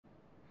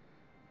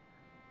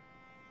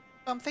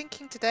I'm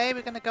thinking today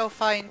we're going to go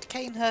find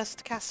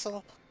Canehurst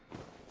Castle.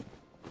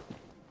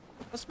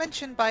 It was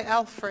mentioned by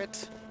Alfred,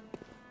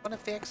 one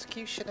of the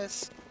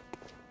executioners.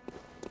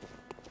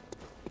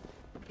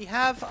 We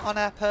have on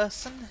our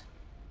person,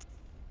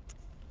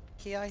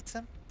 key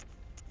item,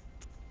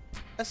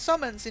 a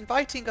summons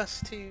inviting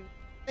us to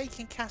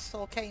Bacon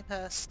Castle,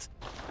 Canehurst.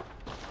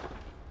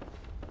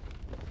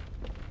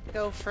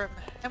 Go from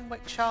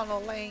Hemwick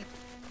Charnel Lane,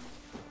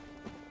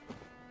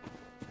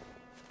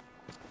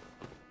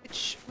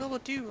 which we will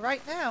do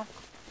right now.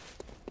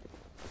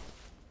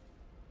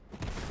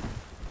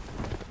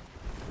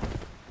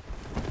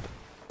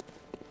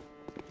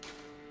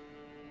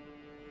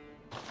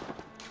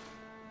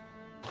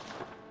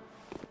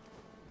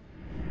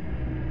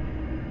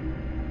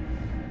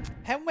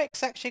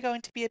 Hemwick's actually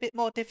going to be a bit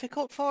more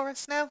difficult for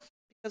us now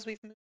because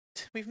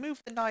we've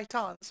moved the night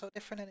on, so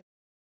different enemies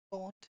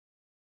spawned.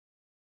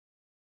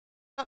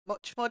 Not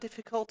much more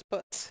difficult,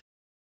 but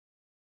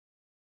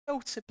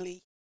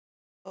notably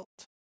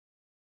difficult.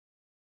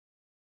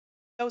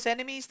 Those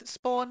enemies that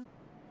spawn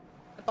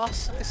the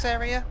boss of this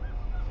area,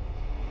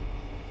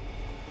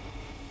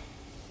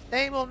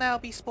 they will now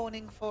be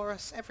spawning for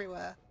us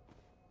everywhere.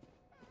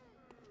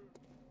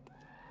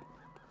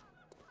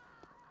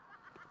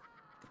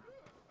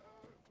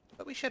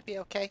 But we should be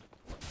okay.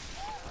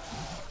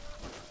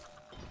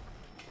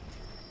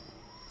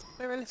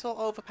 We're a little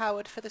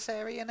overpowered for this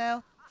area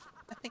now,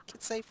 I think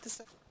it's safe to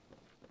say.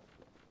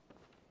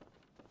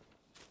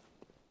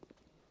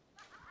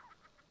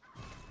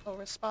 No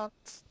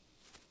response.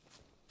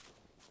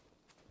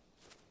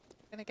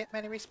 Gonna get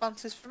many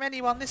responses from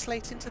anyone this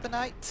late into the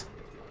night.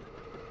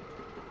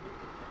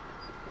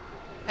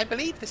 I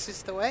believe this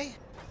is the way.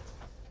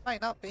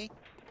 Might not be.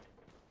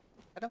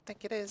 I don't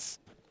think it is.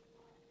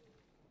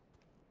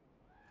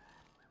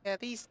 Yeah,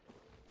 these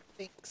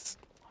things.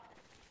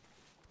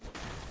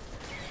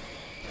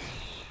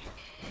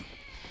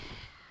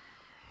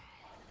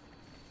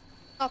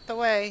 Not the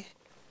way.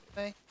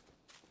 Okay.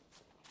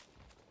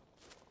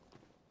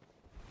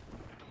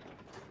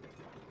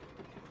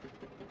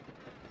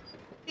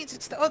 Means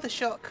it's the other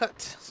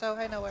shortcut, so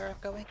I know where I'm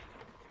going.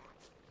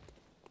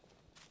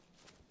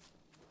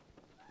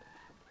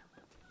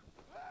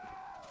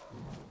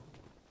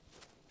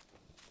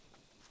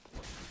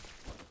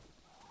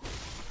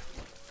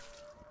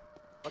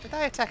 What did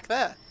I attack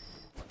there?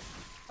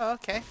 Oh,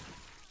 okay.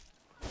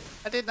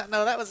 I did not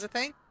know that was a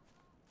thing.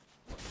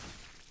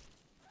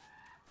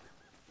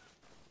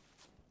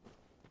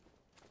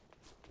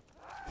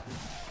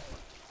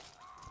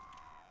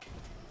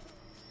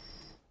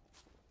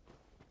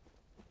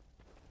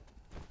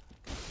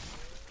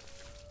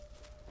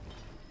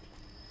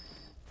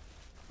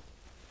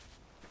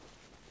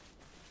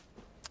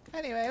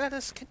 Anyway, let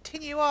us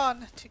continue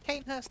on to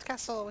Canehurst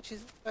Castle, which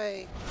is this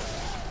way.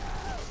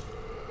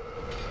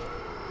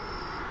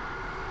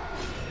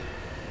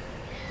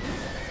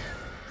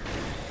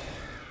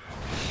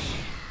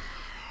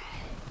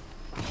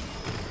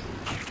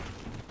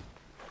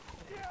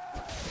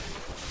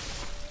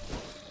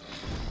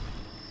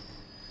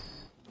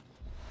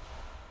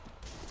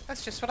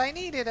 That's just what I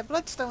needed, a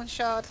bloodstone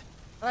shard.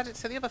 I'll add it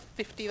to the other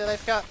 50 that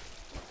I've got.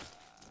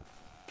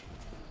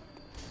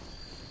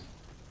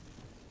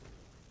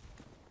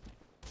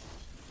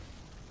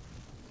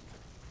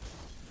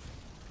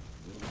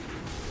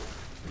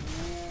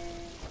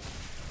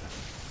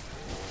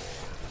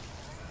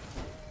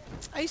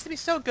 I used to be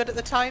so good at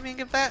the timing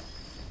of that.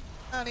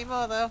 Not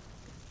anymore though.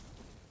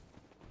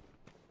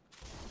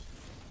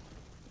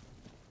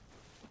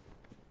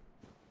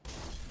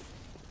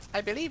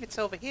 I believe it's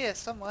over here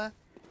somewhere,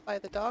 by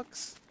the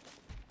dogs.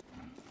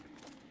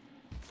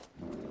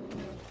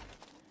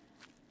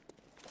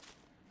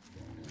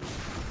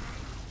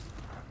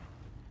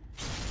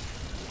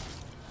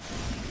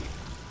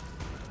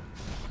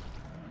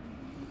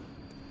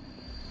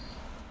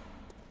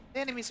 The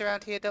enemies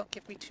around here don't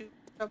give me too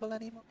much trouble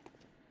anymore.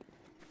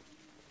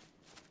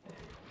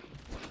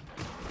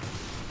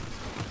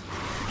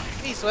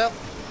 These will.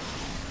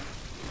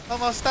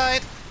 Almost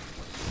died.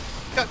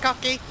 Got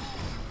cocky.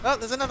 Oh,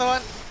 there's another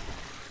one.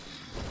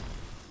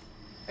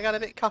 I got a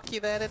bit cocky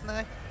there, didn't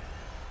I?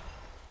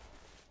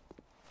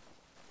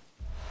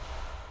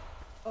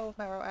 Bone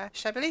marrow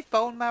ash. I believe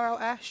bone marrow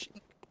ash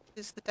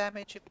increases the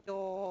damage of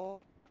your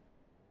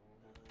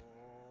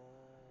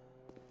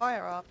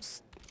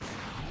firearms.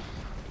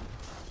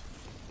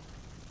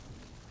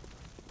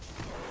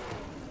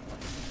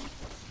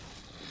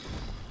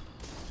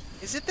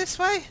 Is it this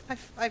way?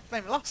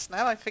 I'm lost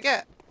now, I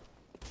forget.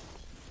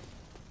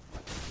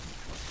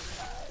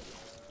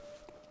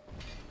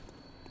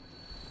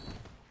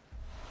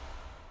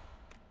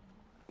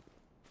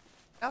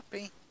 Can't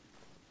be.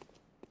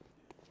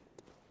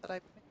 That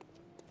I'm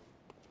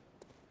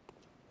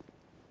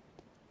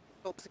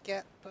able to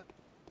get, but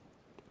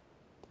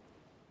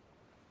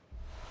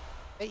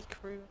lake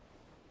room.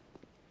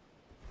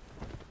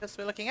 Because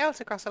we're looking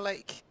out across a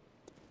lake.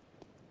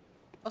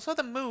 Also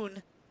the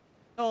moon.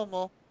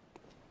 Normal.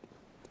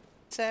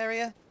 This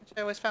area, which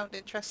I always found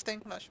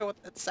interesting. I'm not sure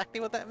exactly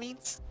what that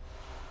means.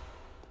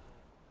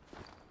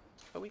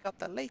 But we got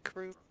the lake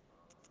room.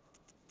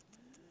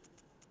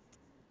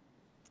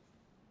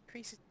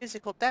 Increases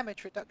physical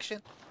damage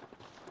reduction.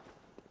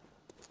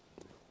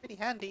 Pretty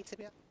handy to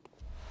be honest.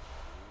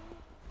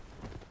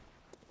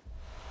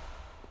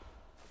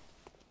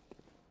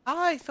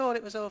 I thought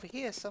it was over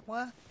here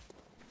somewhere.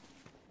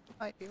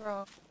 Might be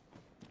wrong.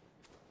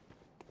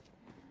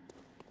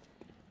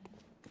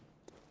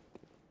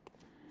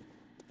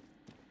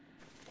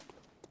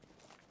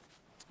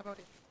 How about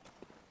it?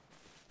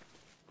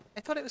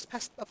 I thought it was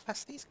past up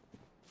past these.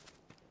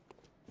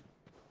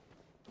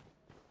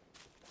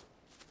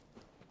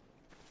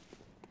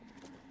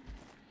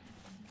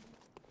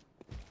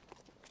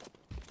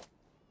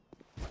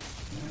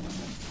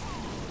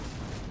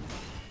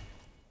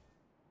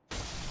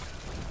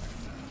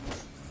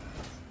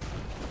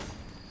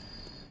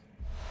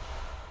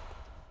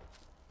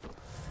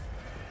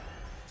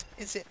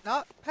 Is it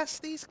not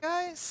past these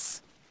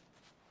guys?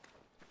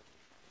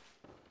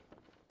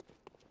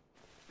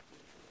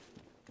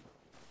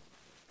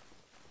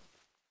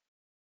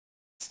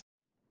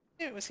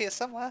 I knew it was here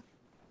somewhere.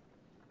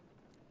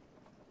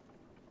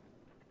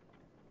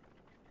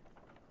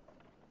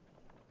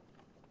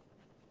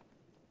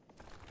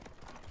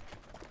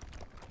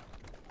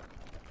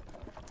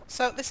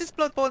 So this is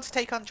Bloodborne's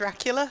take on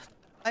Dracula,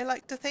 I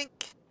like to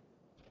think.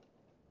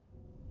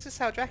 This is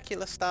how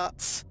Dracula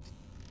starts.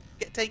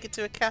 Get taken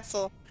to a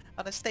castle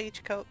on a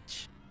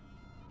stagecoach.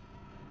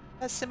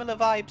 Has similar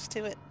vibes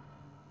to it.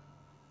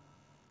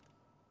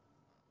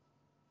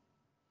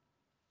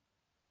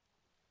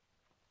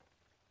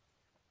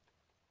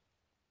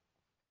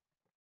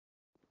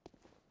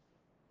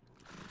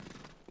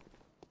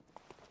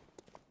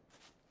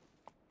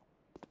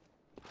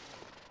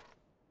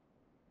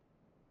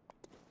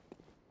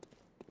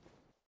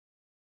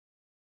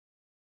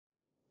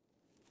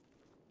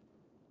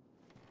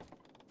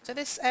 So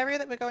this area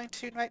that we're going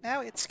to right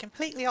now, it's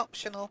completely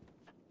optional.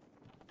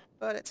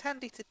 But it's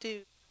handy to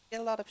do. Get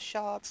a lot of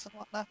shards and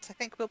whatnot. I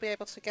think we'll be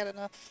able to get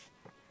enough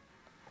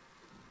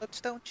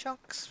bloodstone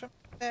chunks from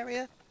this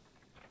area.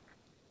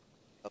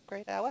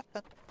 Upgrade our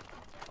weapon.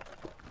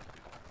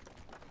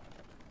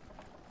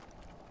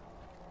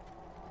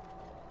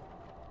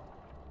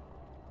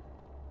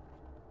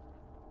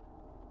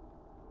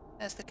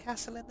 There's the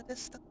castle in the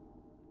distance.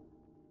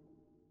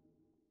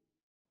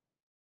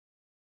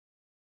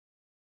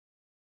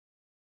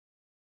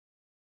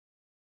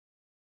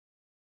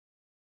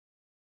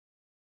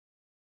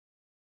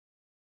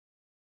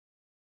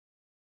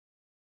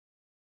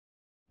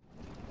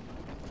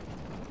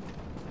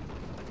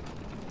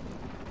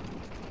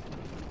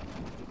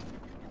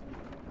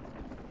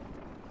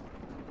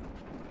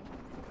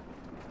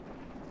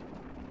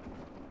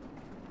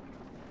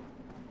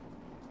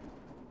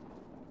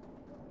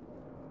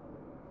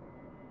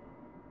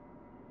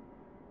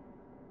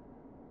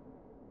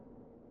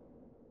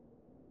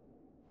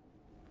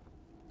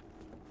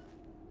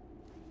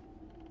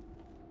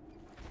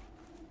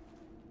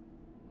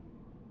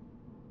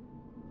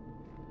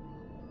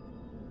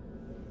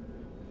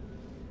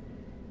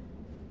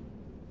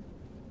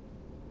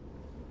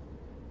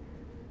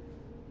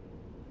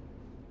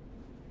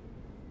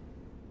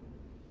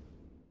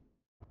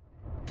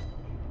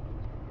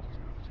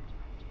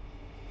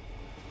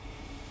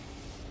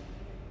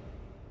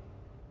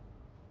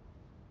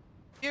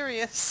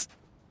 Curious.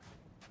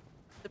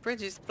 The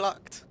bridge is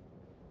blocked.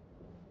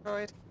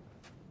 Right.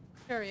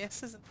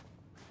 Curious, isn't it?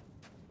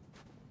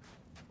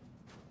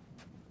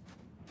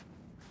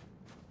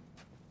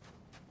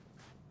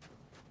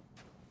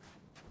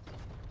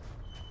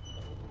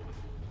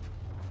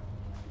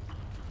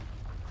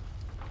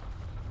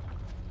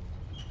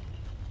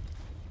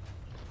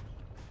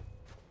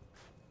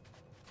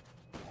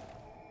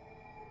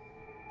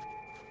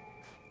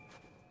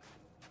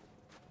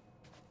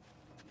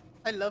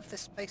 I love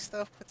this place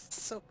though, it's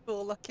so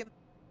cool looking.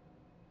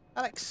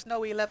 I like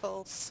snowy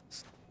levels.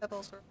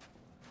 Levels are...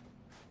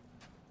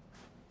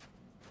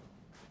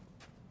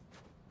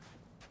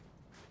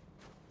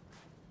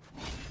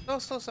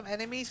 Also some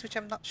enemies which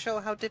I'm not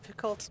sure how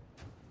difficult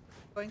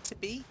they're going to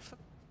be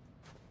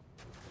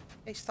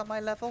based on my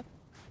level.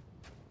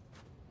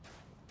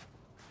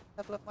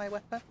 Level of my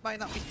weapon. Might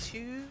not be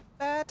too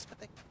bad, but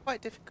they're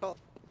quite difficult.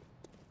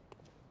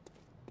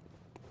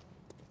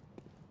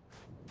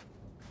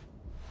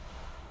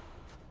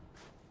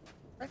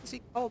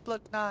 Frenzy Cold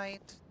Blood 9.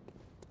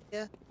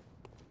 Yeah.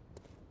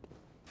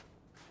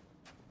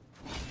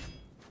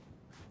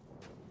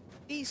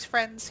 These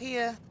friends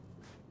here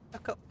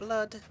suck up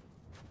blood.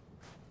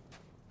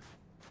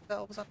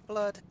 Themselves on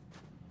blood.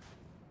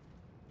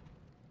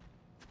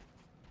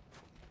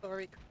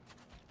 Sorry.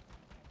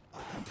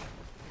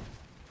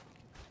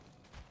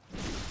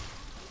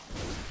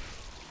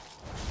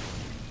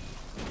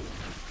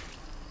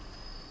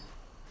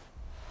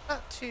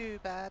 Not too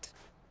bad.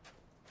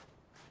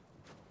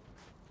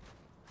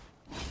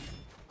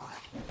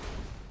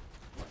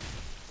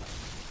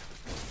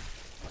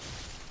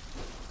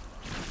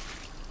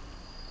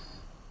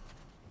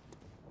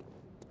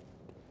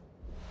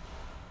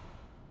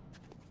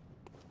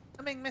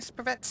 Numbing Mist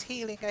prevents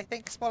healing, I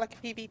think. It's more like a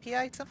PvP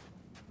item.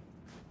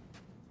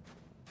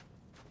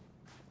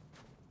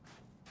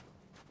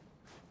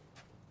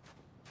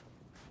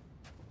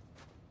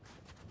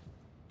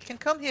 You can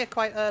come here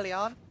quite early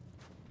on,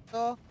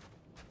 so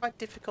quite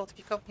difficult if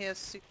you come here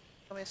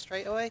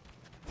straight away.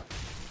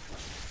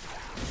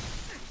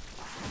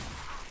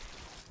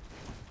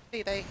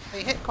 See, they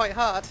hit quite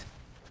hard.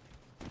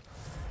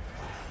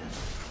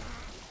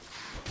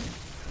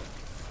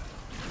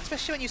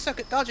 Especially when you suck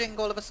at dodging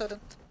all of a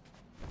sudden.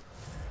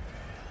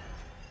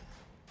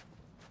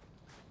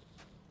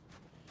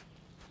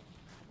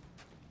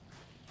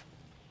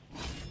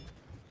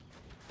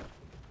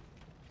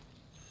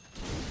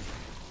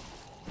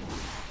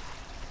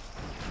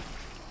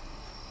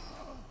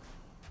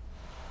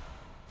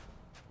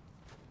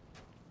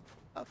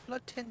 Got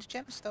blood-tinged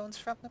gemstones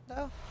from them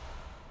though.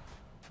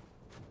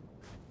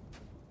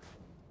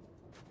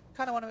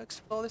 Kind of want to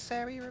explore this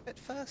area a bit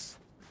first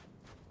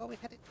before we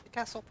head into the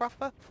castle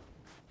proper.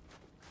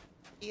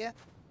 Here.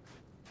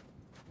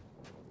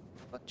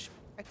 Bunch of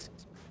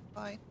items to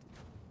find.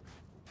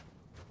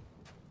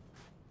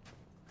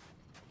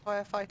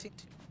 Firefighting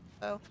too.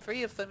 Oh,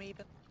 3 of them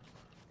even.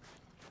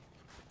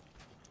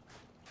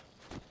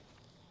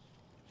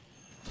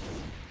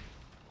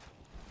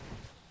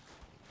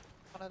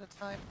 One at a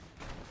time.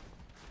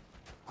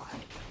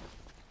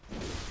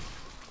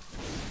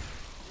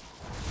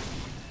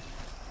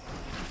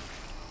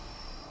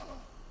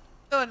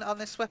 Gun on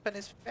this weapon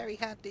is very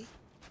handy.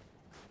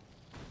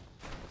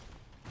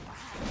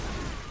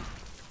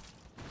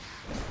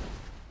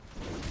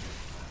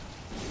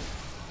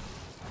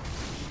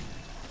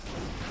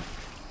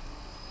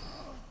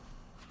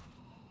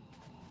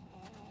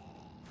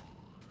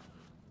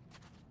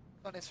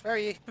 Gun is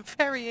very,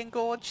 very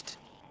engorged.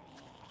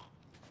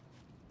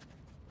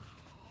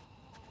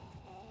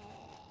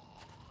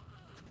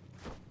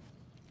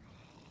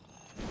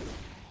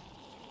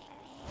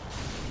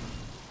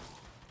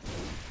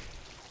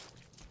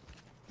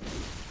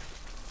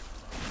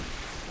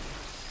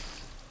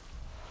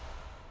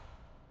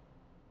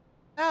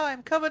 Now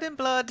I'm covered in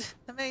blood.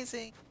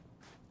 Amazing.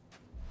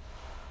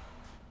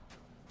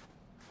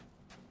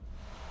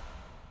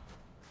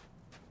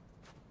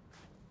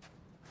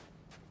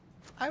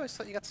 I always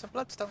thought you got some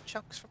bloodstone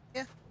chunks from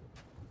here.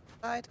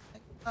 Side,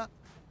 like that.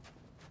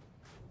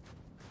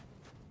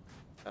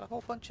 Got a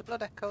whole bunch of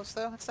blood echoes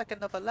though. It's like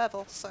another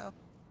level, so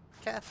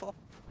careful.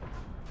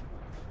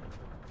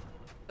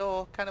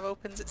 Door kind of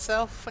opens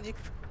itself when you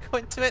go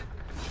into it.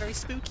 It's very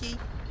spooky.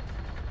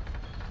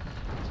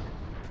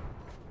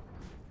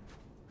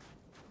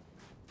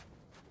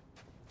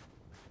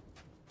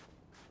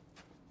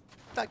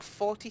 Like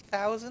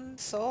 40,000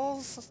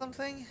 souls or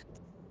something.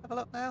 Have a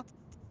look now.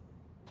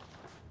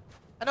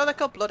 I know they're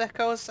called blood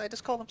echoes, I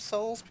just call them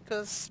souls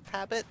because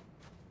habit.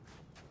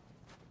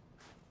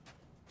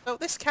 So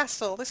this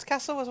castle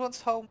was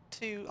once home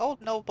to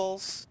old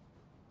nobles.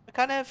 They're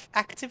kind of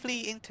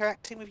actively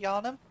interacting with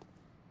Yharnam.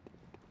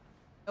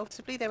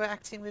 Notably, they were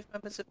acting with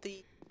members of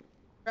the...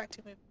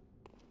 interacting with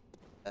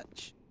the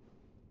church.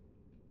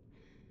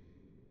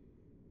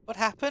 What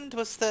happened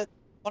was that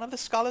one of the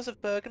scholars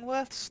of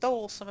Bergenworth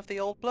stole some of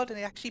the old blood and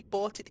he actually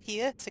brought it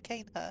here to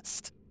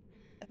Canehurst.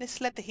 And this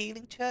led the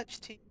healing church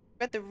to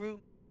spread the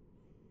rumour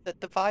that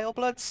the vile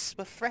bloods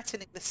were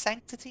threatening the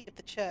sanctity of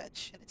the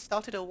church, and it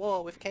started a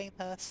war with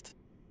Canehurst.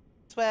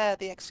 It's where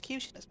the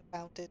executioners were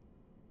founded.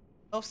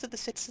 Most of the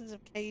citizens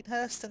of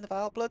Canehurst and the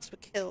vile bloods were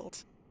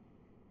killed.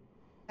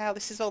 Now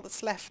this is all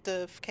that's left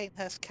of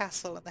Canehurst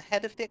Castle, and the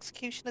head of the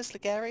executioners,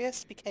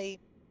 Ligarius, became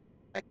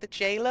like the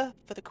jailer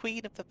for the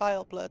queen of the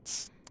vile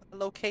bloods. The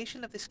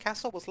location of this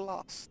castle was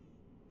lost.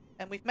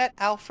 And we've met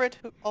Alfred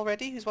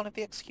already, who's one of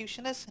the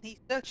executioners, and he's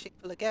searching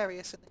for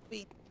Ligarius and the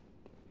queen.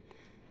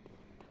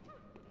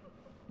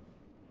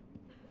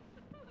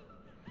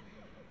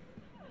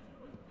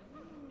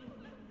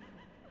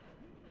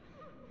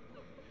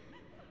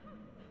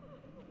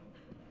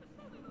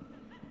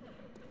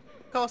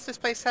 Of course, this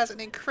place has an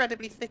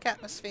incredibly thick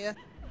atmosphere.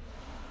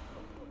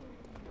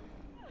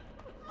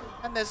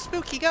 And there's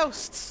spooky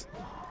ghosts!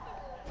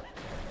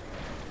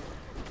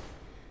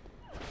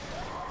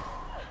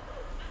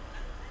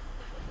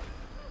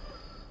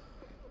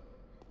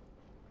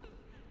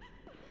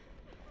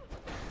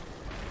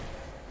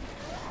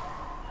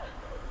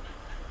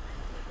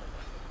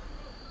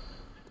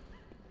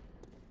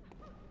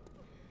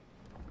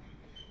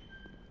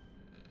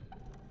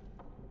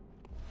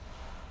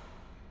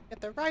 Get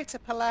the Riter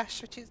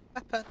Palash, which is a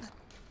weapon.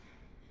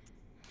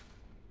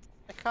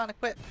 I can't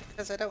equip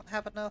because I don't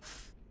have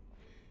enough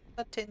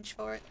blood tinge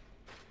for it.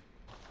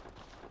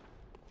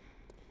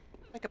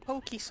 Like a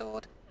pokey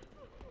sword.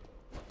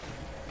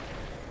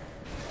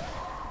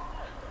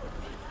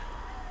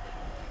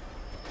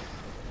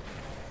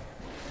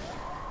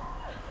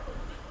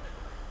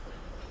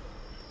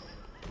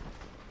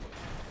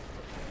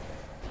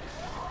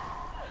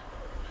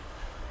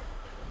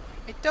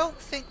 I don't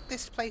think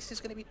this place is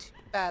going to be too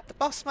bad. The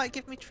boss might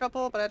give me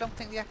trouble, but I don't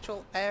think the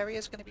actual area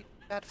is going to be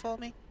too bad for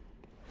me.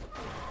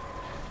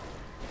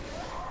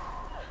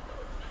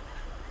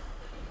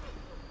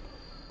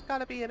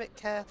 gotta be a bit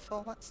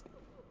careful.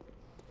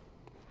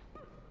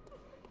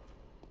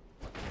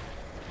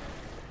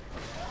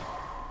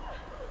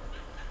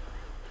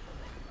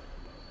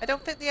 I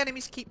don't think the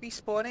enemies keep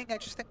respawning, I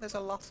just think there's a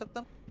lot of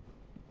them.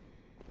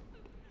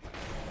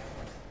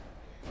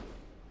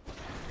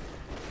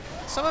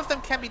 Some of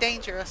them can be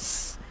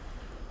dangerous.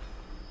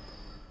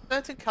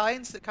 Certain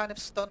kinds that kind of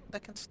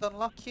can stun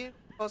lock you,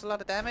 cause a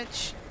lot of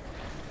damage.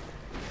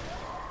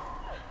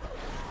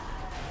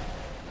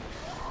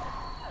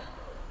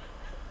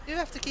 You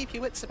have to keep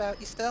your wits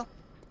about you still.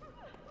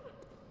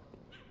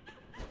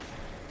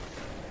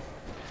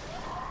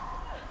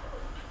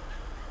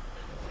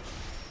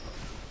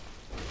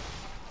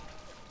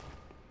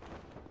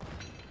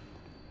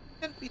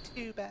 Shouldn't be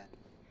too bad.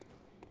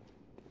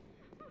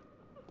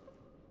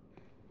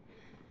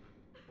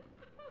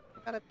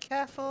 Gotta be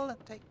careful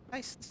and take it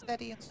nice and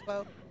steady and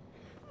slow.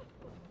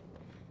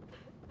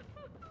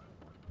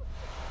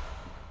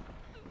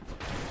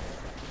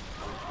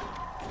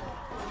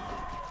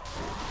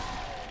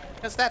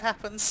 Because that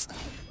happens.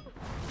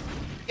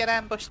 You get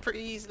ambushed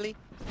pretty easily.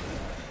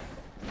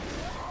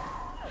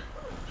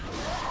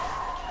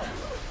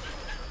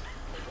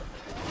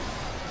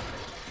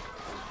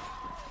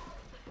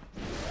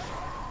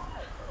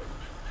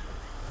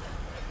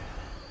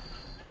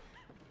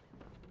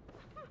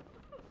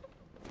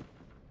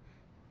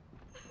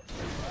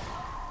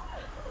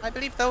 I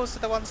believe those are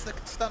the ones that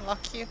can stun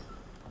lock you.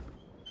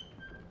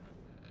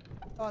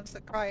 The ones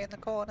that cry in the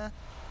corner.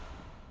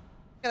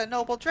 Got a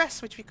noble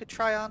dress which we could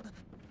try on.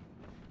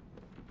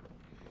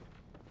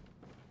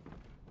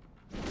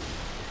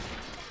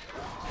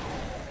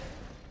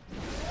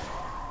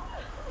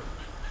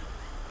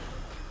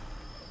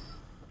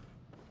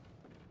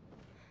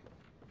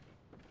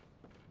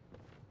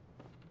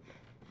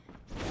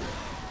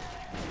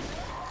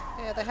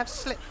 Yeah, they have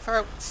slit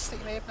throats that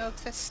you may have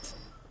noticed.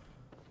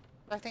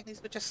 I think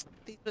these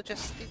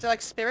are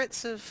like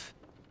spirits of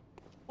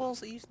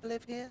wolves that used to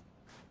live here.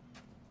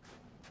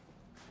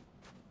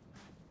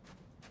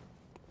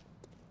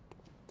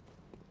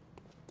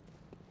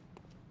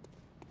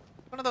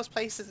 One of those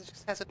places that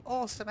just has an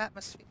awesome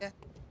atmosphere.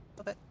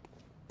 Love it.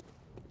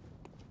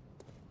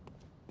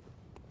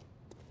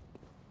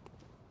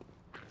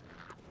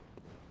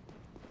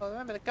 Well,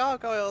 remember the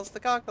gargoyles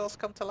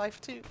come to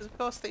life too, because of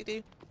course they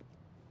do.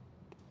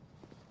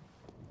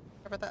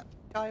 Wherever that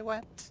guy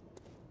went.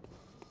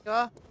 You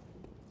are.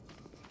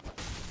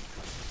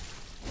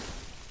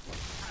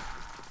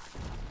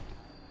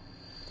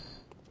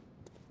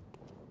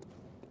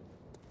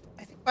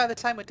 I think by the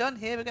time we're done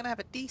here, we're going to have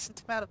a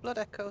decent amount of blood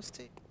echoes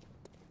too.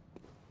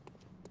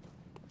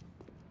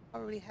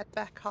 Probably head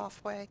back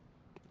halfway.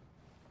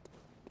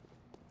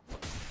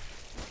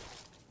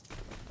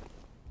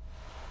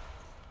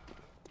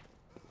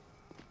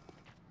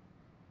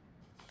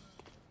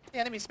 The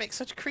enemies make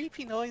such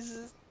creepy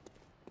noises.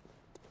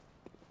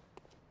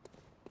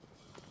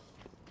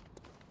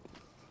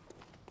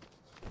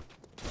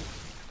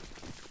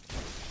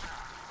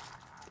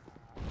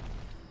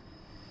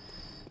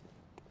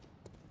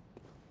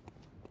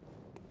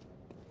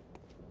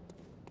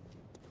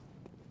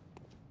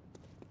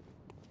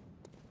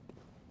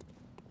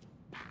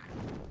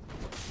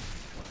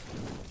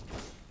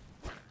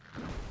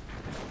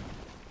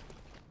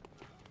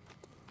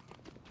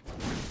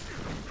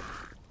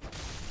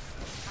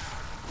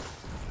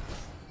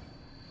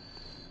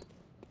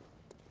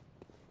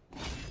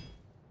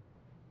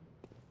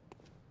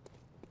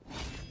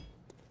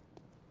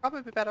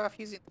 Probably better off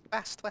using the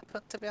fast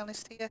weapon, to be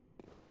honest here.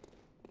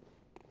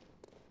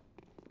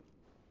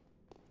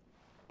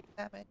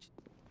 Damage.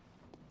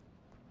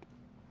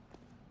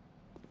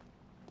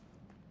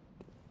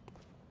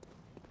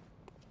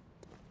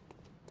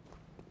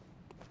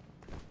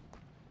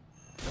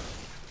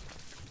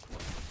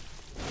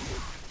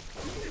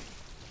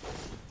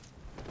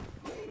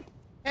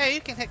 Yeah,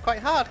 you can hit quite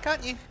hard,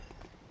 can't you?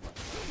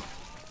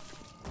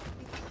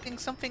 Using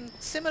something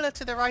similar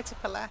to the Rite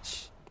of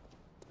Palash.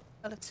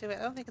 Similar to it.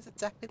 I don't think it's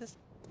exactly this.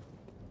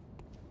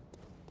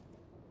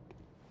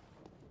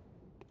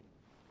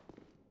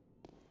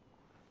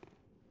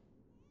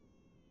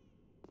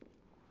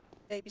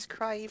 Babies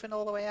cry even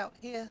all the way out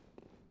here.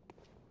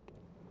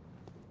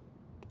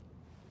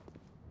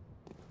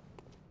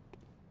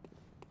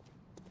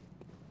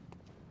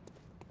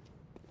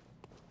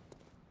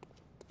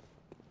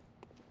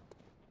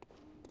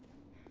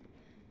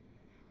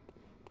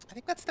 I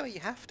think that's the way you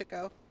have to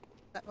go.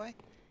 That way.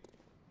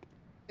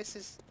 This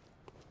is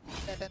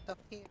dead end up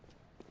here.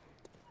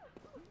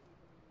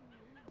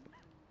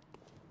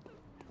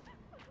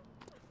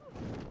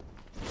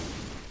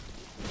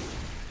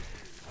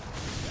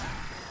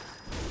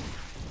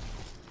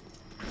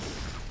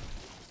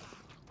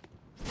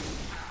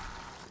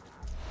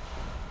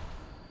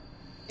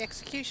 The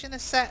execution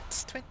is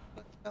set. Twin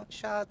bloodstone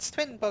shards.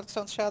 Twin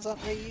bloodstone shards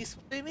aren't very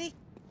useful to me.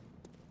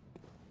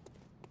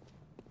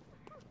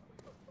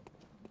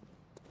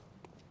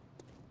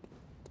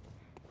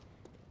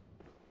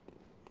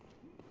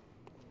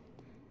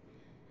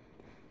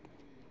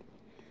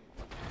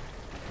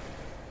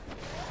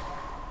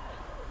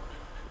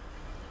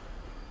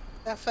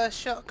 our first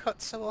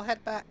shortcut, so we'll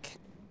head back.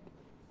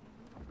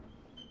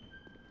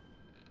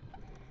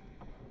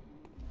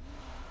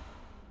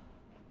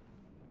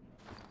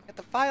 Get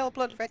the vile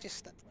blood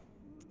register.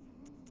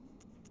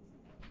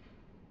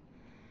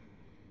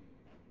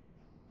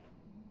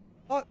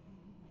 What?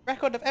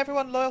 Record of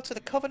everyone loyal to the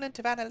Covenant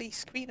of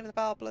Annalise, Queen of the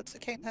Vile Bloods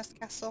at Canehurst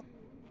Castle.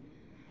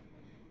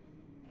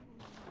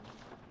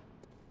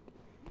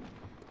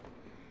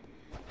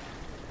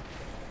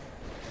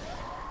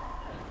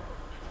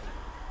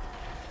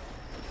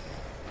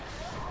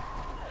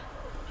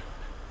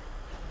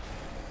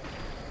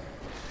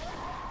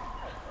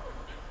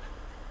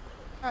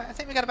 Alright, I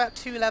think we got about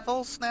 2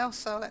 levels now,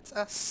 so let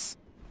us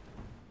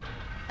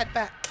head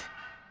back.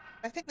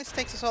 I think this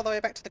takes us all the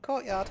way back to the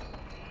courtyard.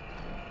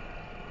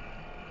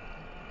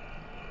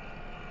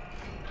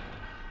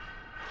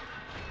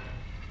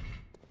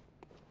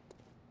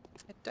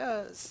 It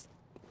does.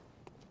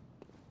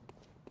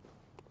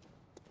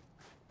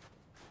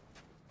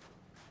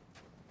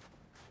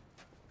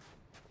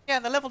 Yeah,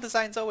 and the level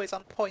design's always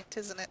on point,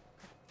 isn't it?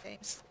 In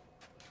games.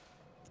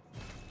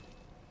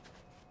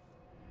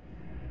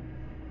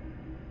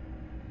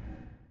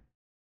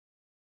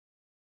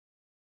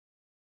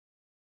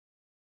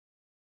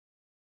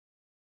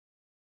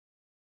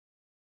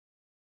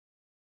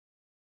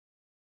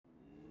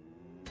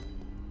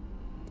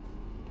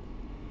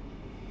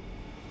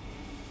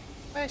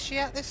 Where's she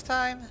at this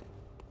time?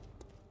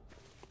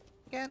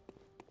 Again?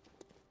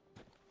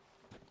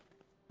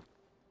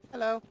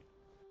 Hello.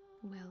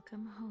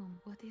 Welcome home.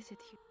 What is it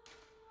you...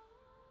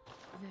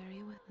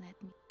 Very well,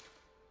 let me...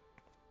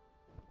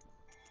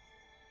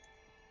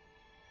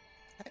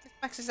 I think this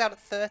maxes out at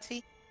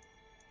 30.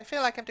 I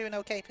feel like I'm doing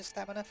okay for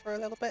stamina for a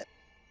little bit.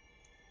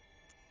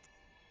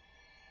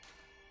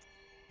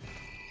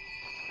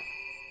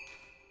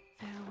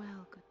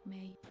 Farewell, good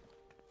maid.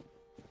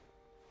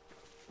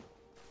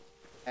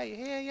 Are you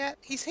here yet?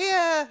 He's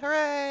here!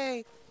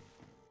 Hooray!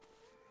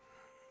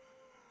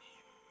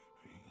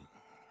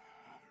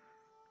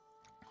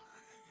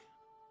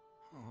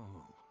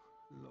 Oh,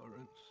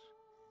 Lawrence,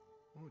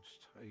 what's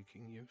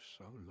taking you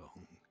so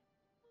long?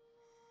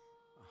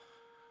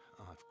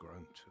 I've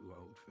grown too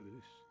old for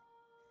this.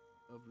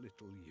 Of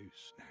little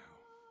use now,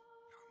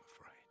 I'm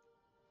afraid.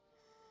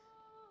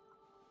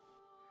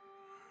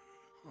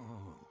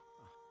 Oh.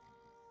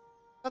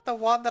 Not the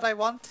one that I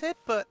wanted,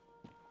 but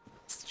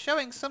it's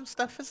showing some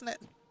stuff, isn't it?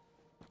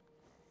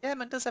 Yeah,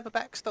 man does have a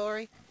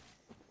backstory.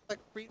 Like,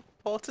 really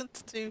important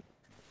to the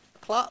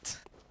plot.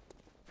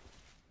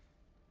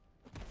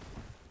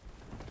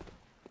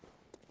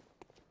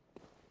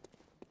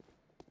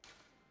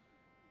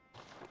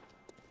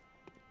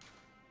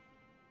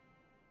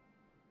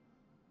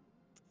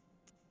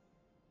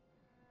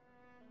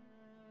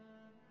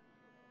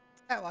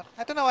 That one.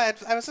 I don't know why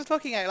I was just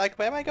looking at it like,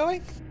 where am I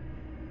going?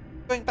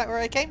 Going back where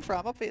I came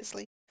from,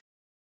 obviously.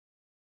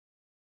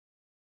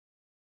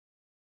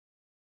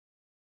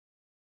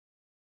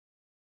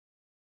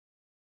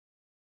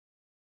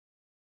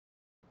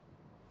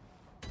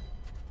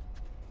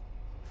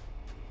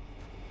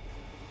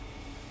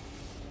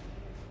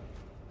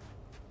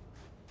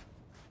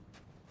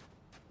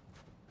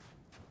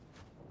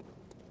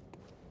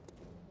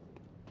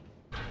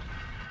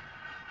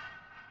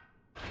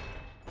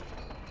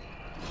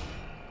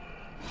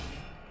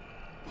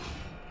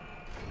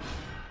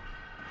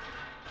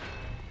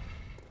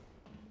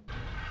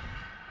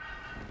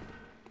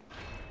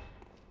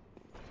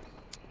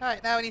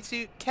 Alright, now we need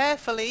to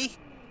carefully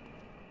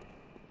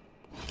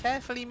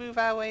move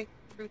our way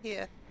through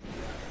here.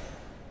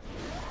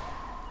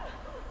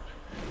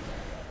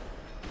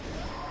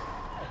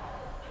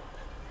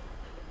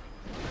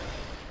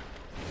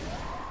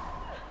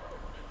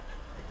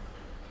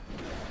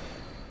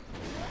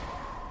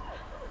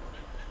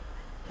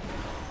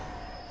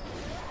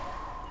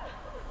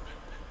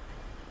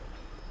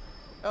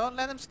 Don't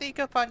let them sneak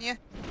up on you.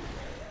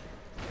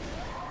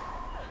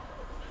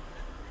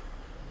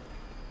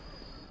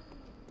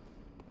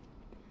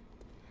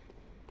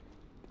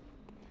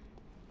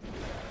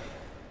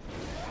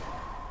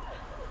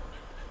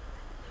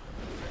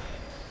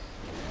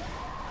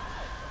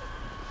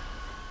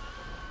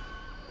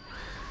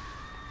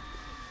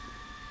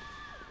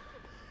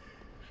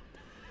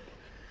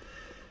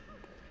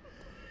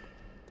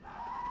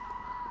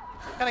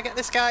 Gotta get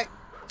this guy.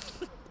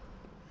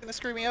 Gonna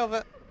screw me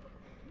over.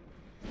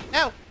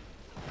 No!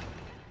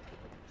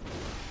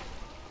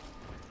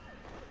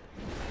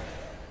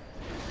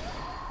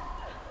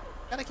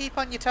 Gotta keep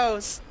on your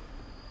toes.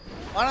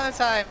 One at a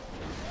time.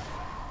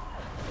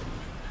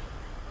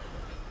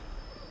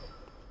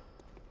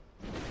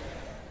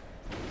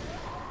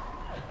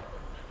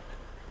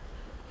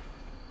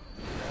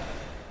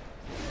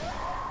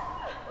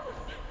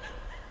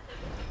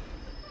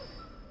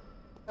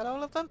 Is that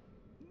all of them?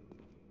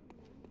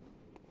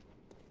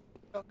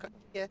 Okay,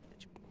 yeah,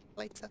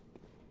 later.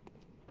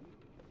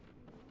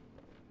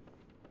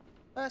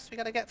 First, we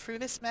gotta get through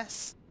this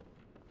mess.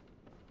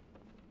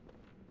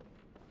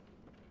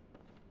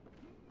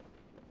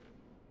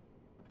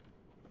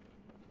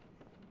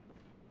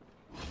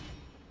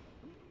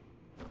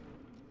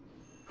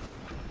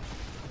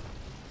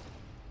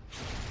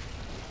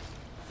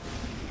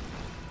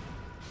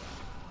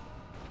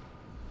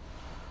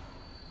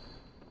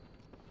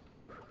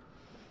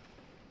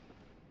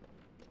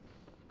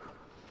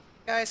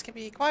 guys can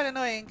be quite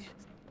annoying.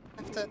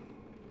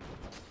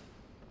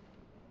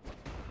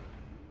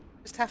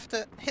 Just have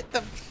to hit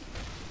them.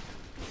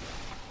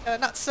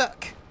 Not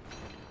suck.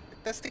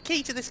 That's the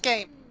key to this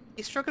game.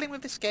 You're struggling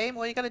with this game,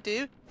 all you gotta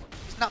do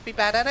is not be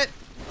bad at it,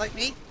 like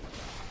me.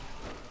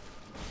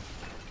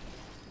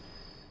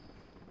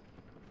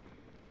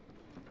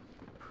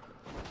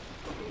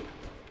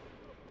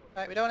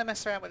 Right, we don't want to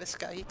mess around with this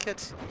guy. He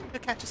could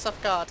catch us off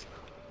guard.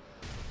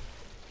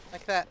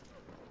 Like that.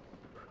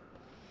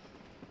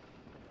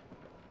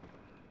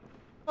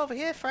 Over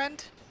here,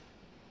 friend.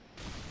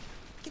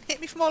 You can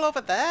hit me from all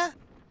over there.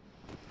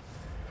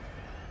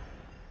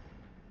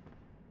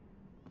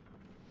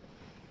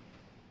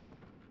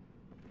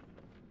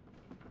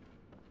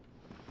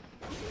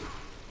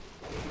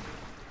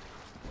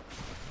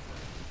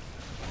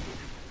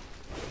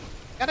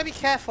 Gotta be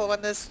careful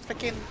when there's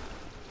freaking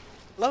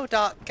low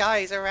dark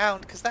guys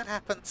around, because that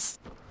happens.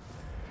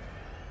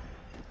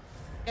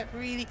 Get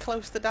really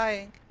close to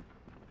dying.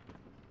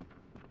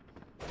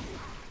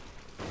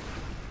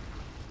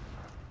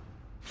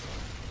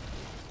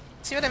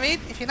 See what I mean?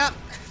 If you're not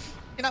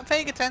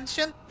paying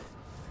attention,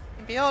 you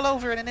can be all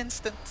over in an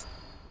instant.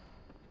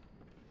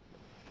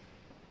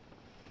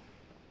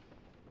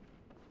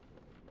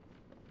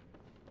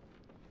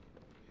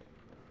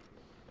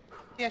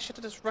 Yeah, I should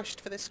have just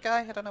rushed for this guy.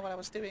 I don't know what I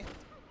was doing.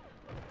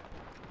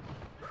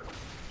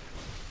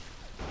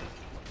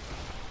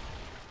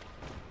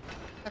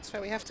 That's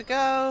where we have to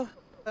go.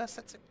 First,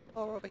 let's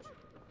explore over here.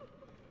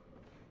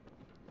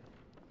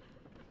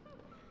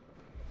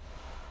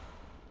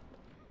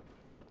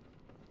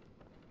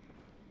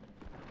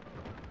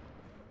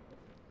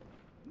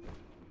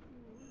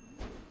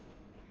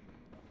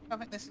 I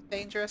think this is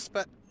dangerous,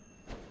 but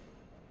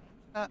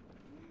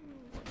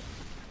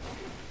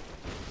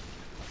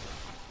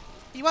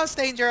he was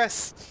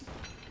dangerous.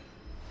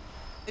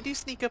 They do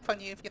sneak up on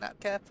you if you're not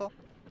careful.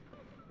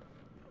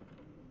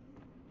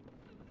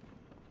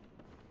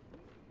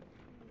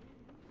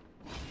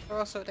 You're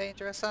also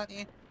dangerous, aren't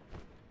you?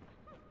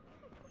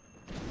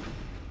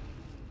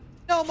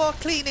 No more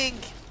cleaning!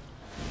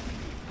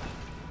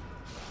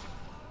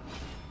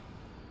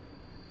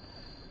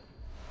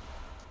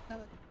 No,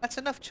 that's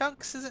enough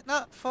chunks, is it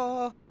not,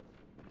 for...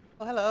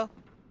 Oh, hello.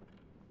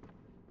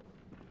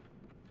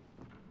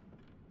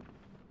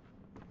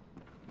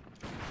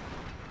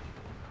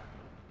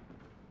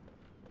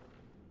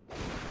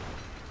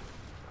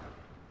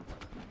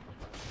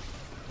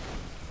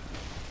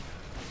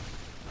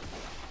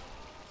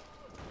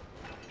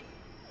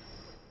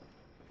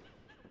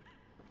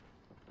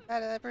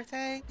 That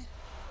everything?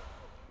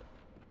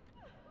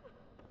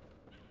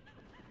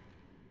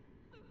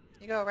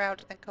 You go around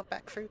and then come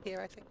back through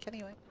here, I think,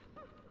 anyway.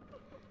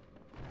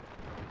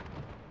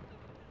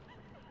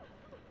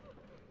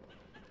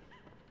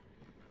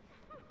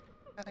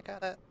 Kinda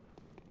got it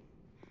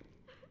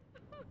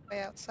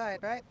way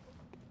outside, right?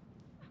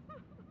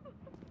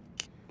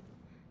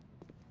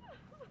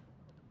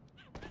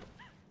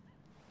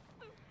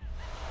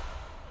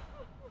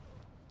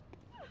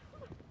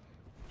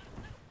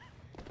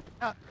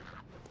 Ah.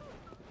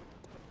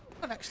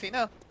 I don't actually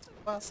know. It's been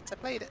a while since I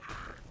played it.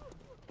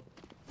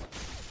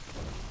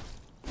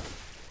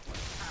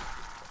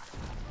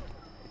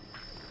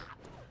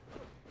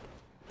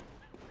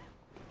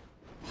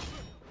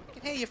 I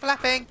can hear you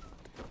flapping.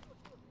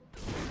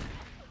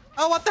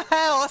 Oh, what the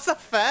hell? That's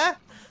not fair.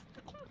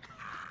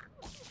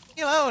 Leave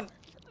me alone.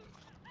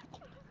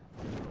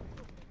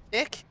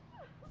 Dick.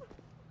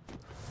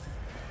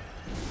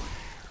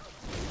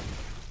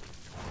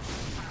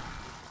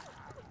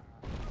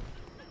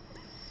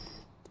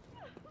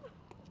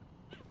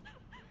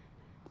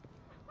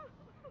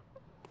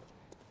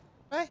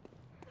 Right.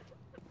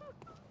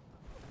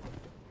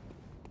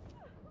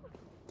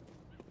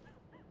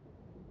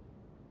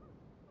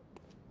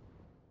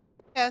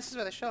 Yeah, this is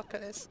where the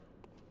shortcut is.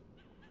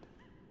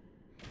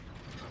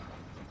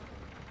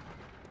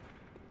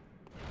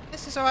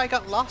 This is where I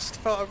got lost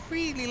for a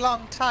really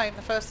long time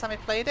the first time I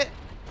played it.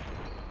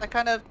 I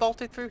kind of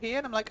bolted through here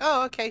and I'm like,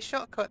 oh, okay,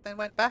 shortcut, then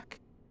went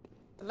back.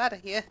 The ladder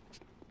here.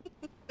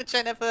 Which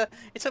I never...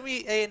 It took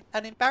me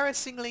an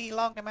embarrassingly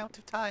long amount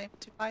of time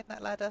to find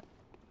that ladder.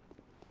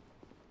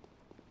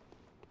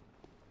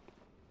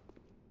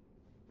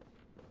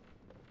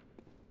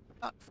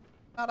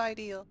 Not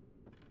ideal.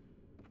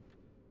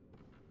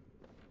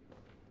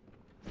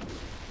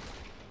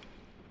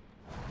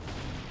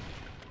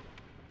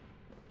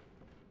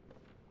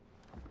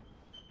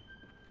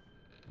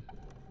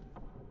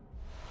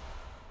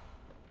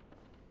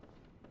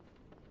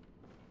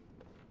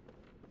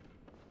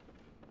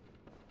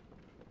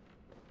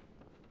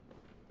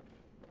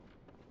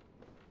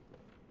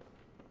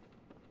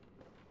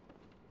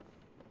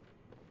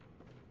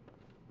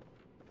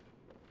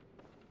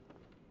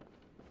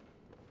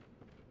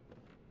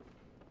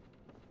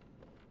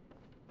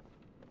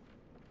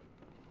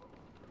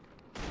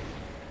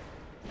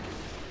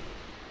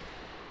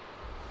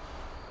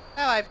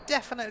 Oh, I've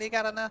definitely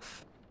got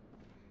enough.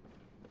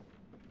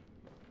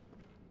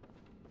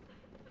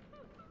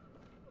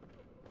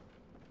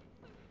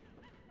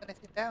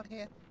 anything down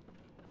here.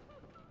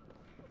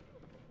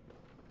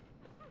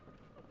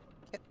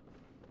 Okay.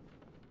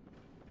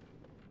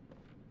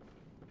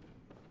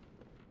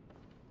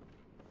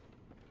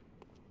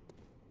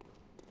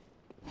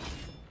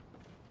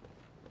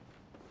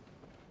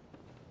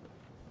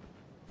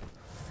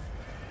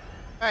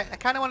 Alright, I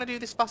kind of want to do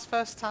this boss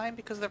first time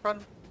because the run,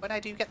 when I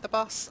do get the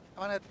boss, I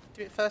want to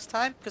do it first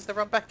time because the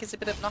run back is a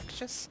bit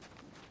obnoxious.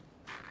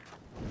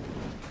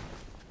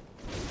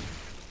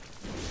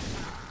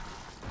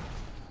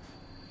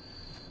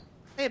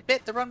 Hey, a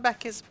bit, the run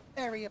back is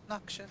very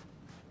obnoxious.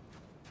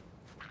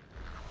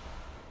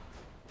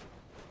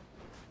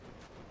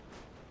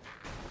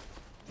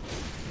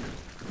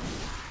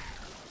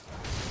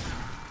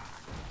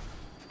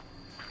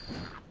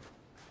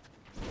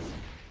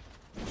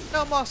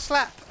 No more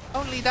slap,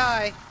 only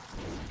die.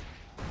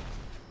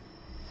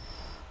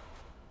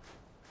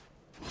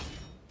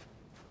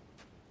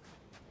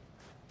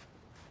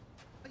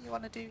 What you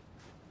want to do?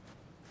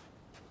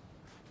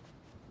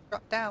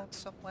 Drop down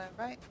somewhere,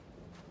 right?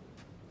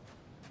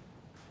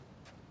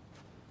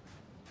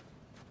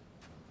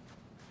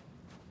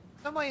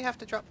 Somewhere you have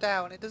to drop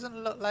down. It doesn't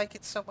look like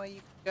it's somewhere you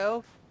can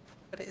go,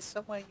 but it is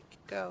somewhere you can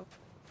go.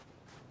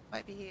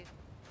 Might be here.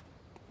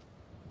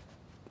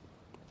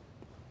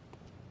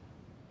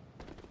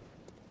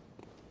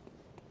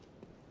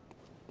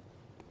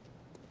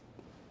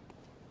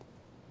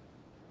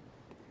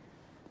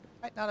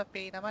 Might not have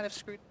been. I might have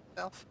screwed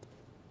myself.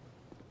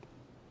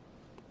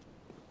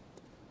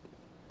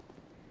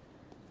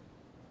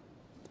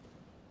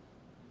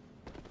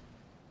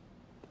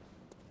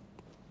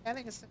 I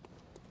think it's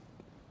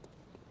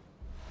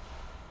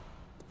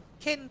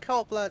Kin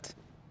Cold Blood.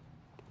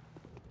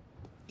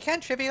 You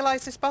can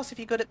trivialize this boss if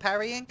you're good at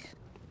parrying.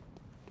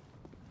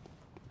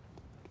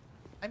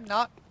 I'm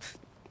not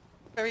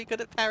very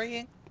good at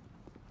parrying,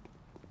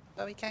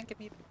 so he can give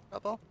me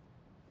trouble.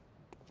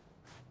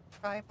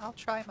 I'll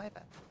try my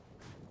best.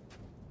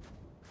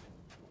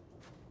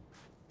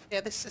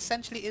 Yeah, this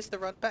essentially is the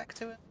run back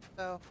to it,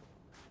 so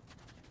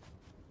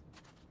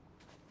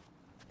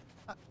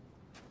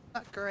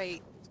not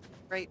great.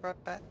 Great run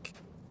back.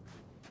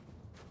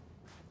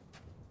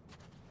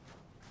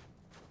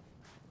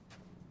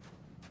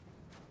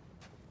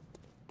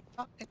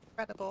 Not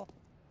incredible.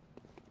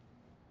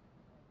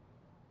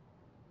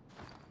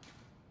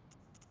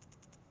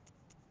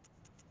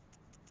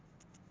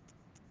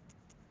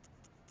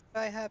 Do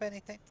I have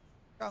anything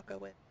stronger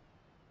with?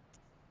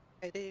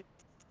 I do.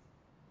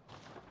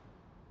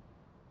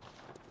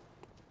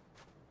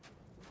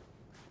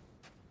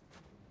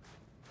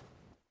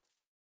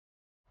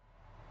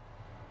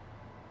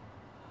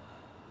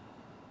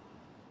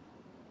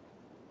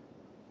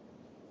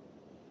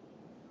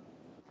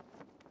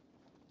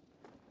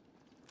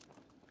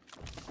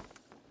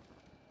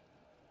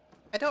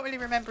 I don't really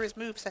remember his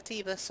moveset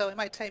either, so it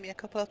might take me a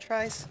couple of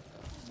tries.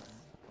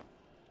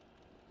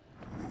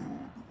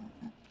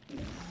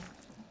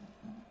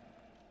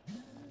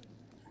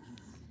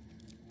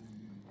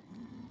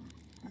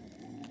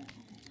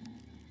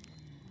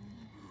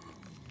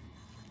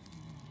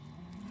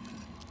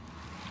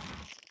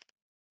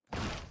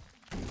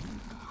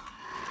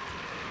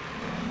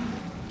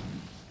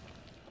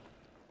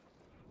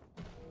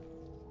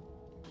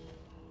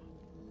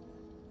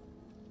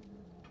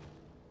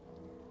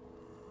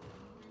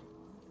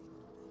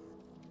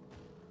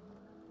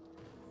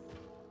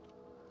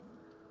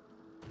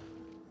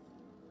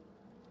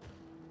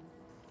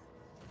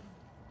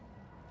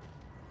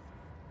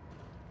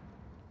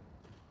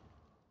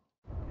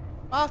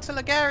 Marta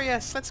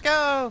Ligarius, let's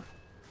go!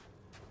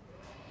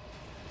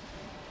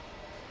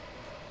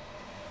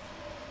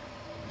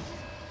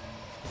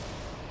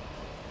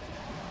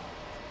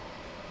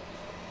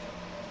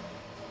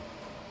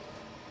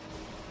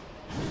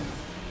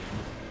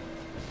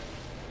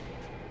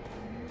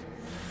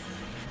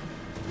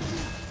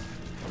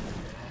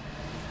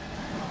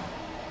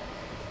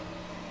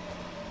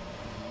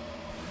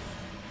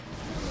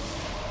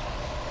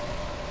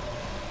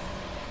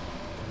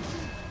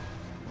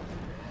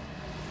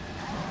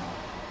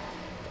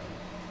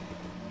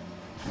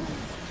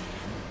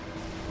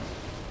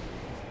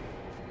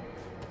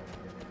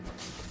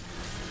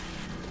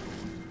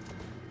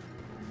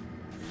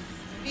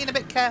 Being a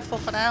bit careful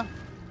for now.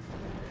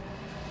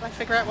 Try to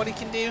figure out what he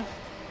can do.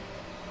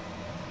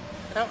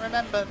 I don't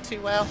remember too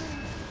well.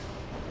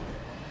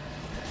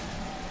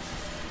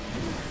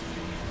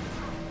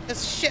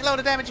 There's a shitload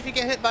of damage if you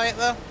get hit by it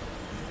though.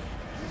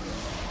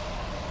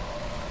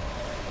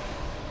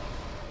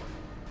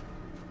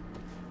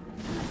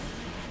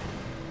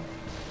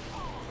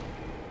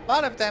 A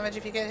lot of damage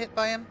if you get hit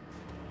by him.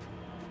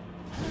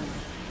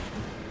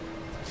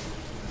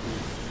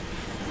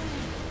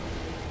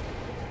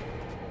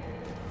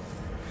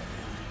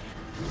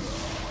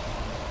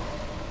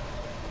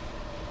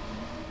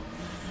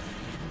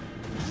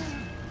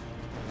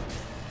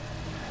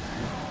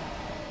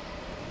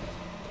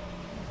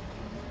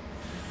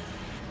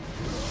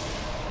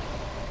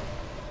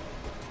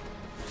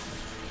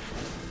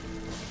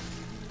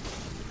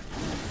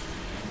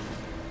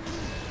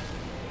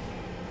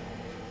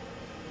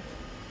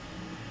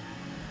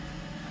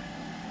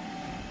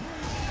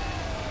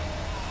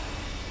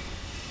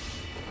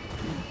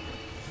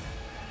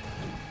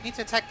 Need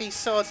to attack these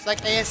swords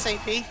like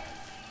ASAP.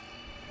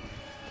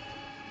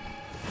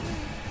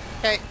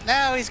 Okay,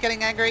 now he's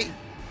getting angry.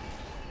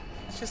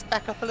 Let's just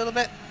back up a little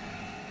bit.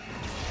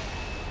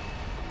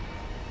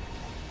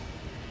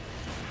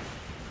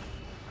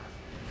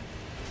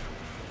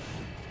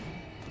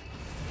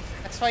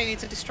 That's why you need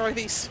to destroy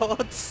these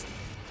swords.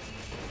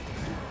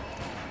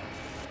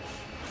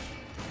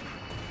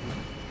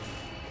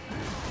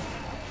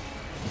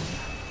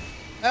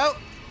 No!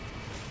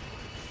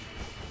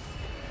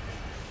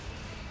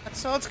 That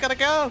sword's gotta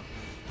go!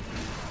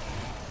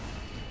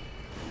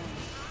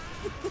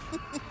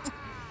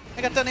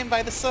 I got done in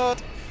by the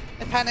sword.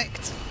 I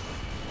panicked.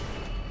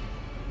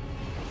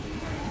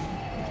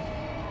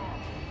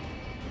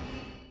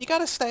 You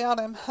gotta stay on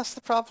him, that's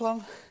the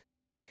problem.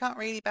 Can't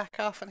really back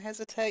off and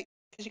hesitate,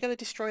 because you gotta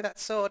destroy that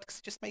sword, because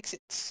it just makes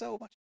it so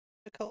much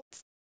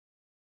difficult.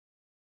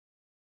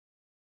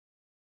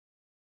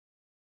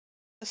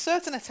 There's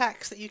certain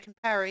attacks that you can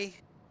parry,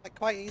 like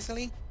quite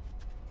easily.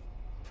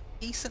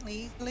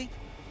 Decently easily.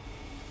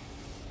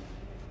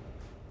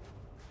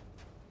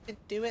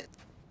 Didn't do it.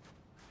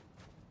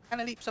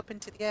 Kind of leaps up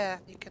into the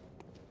air. You can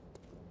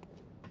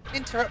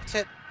interrupt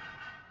it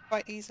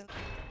quite easily.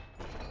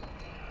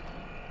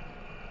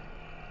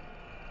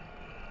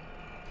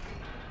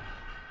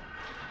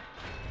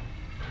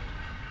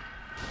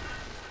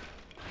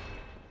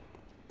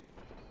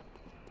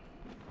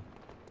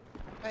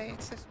 Okay,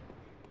 it's this.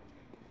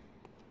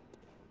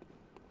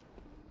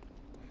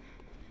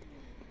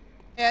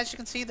 Yeah, as you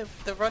can see, the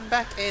run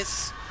back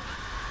is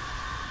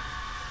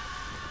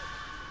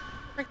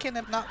freaking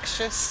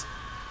obnoxious.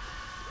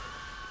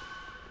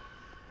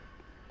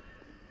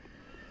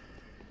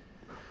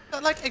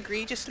 Not like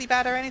egregiously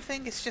bad or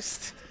anything, it's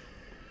just,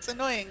 it's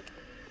annoying.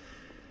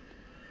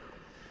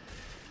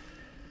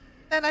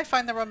 And I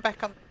find the run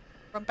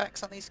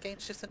backs on these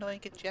games just annoying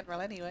in general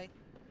anyway.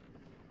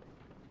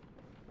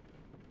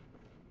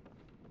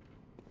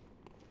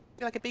 I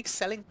feel like a big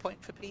selling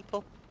point for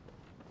people.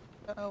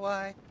 Don't know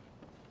why.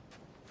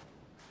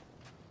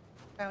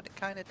 Found it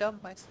kind of dumb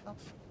myself.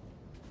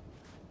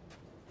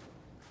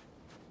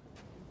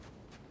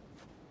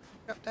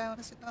 Drop down,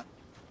 is it not?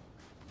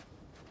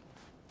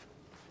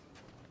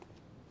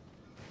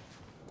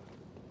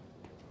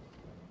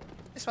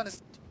 This one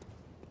is...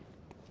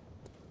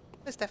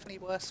 There's definitely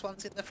worse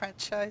ones in the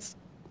franchise.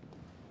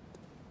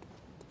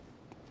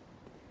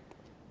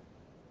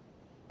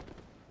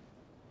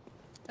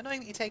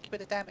 Annoying that you take a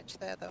bit of damage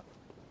there though.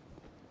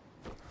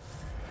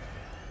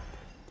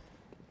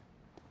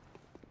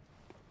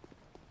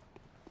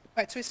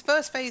 Right, so his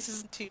first phase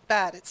isn't too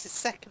bad, it's his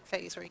second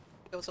phase where he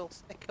goes all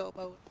sicko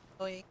mode,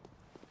 annoying.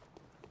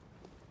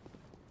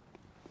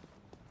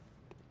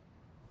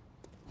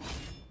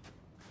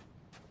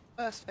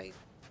 First phase.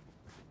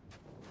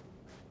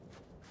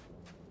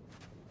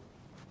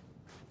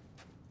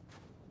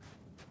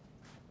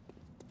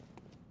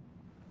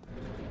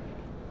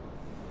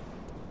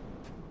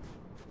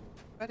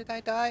 Where did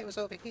I die? It was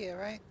over here,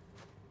 right?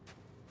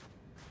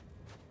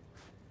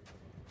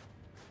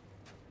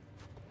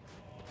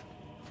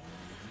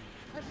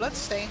 My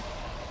bloodstain.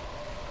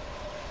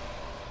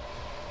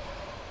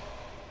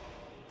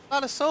 A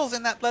lot of souls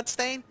in that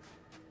bloodstain.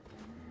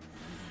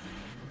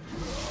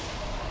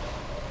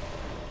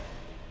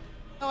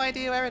 No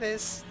idea where it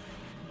is.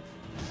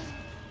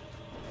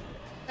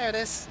 There it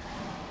is.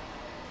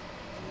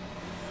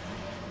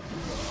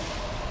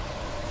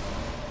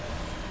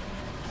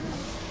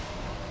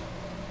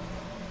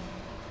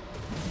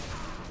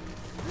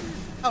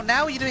 Oh,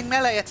 now you're doing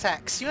melee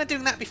attacks. You weren't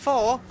doing that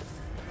before.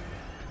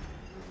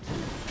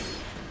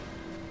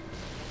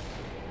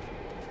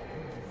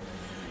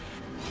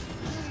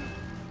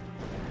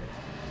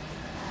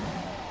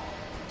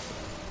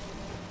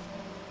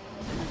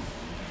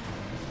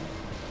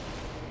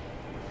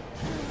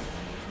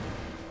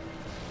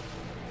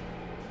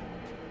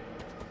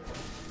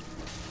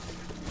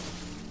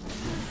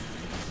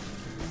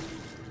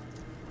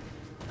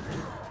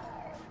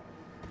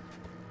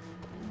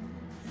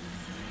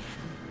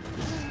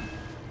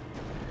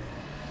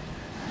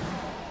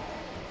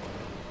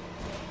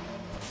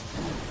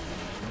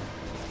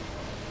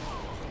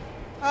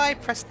 I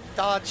pressed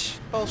dodge.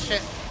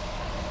 Bullshit.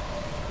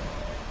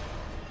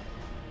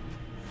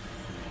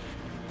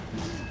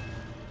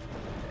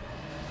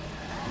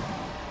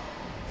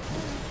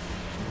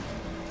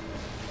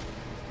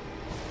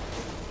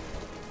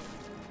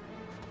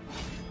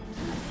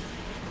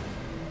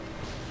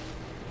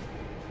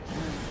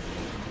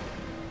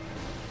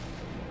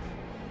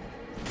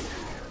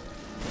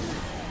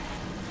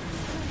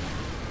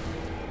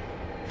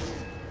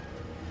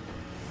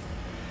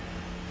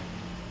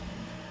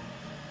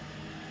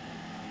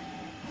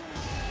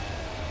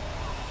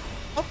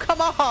 Oh,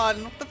 come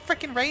on! What the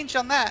frickin' range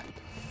on that?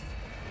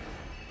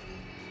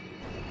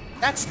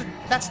 That's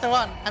the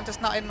one. I'm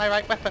just not in my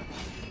right weapon.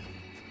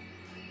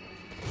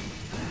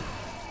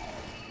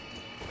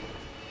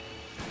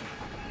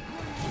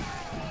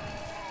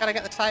 Gotta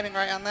get the timing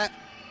right on that.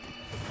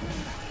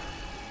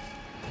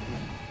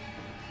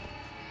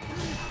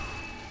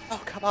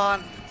 Oh, come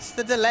on. It's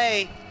the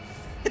delay.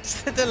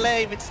 It's the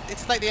delay,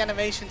 it's like the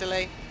animation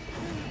delay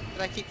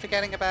that I keep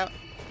forgetting about.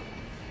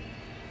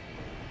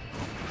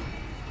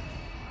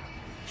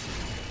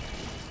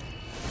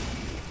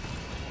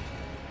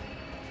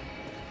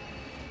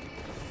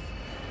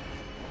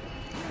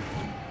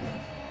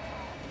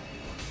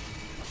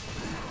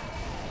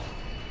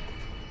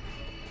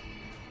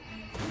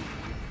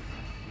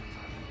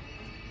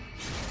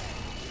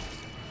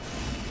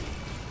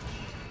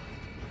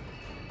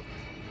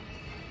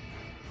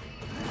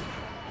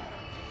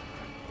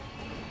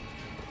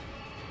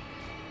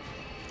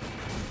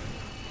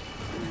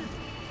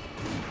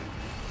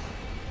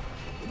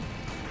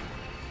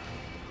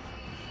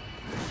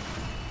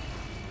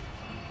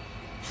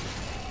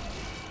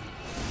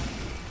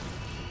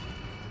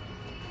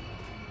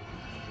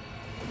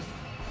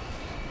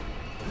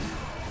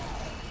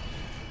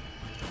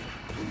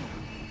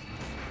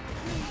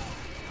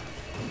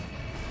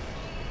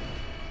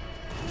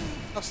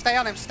 Oh, stay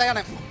on him, stay on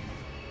him.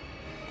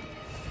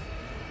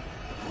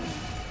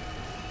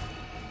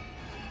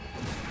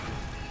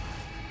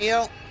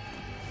 Heal.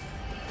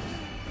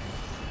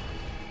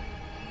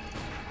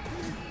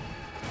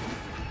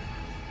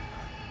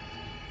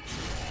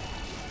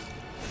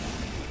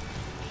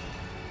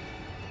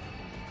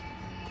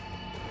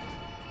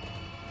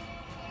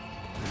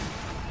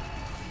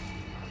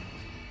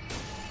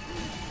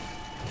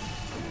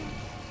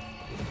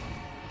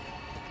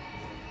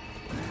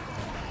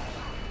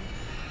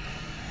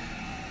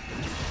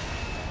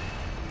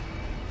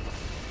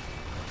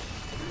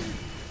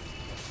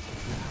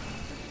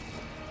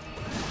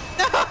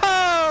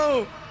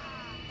 No!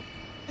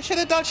 I should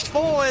have dodged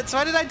forwards.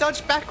 Why did I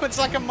dodge backwards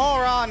like a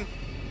moron?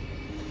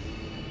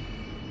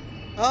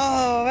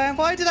 Oh man,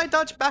 why did I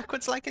dodge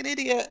backwards like an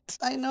idiot?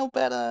 I know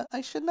better.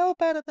 I should know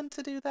better than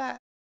to do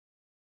that.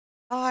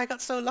 Oh, I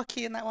got so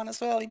lucky in that one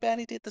as well. He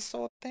barely did the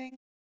sword thing.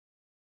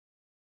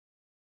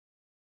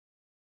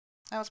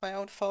 That was my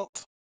own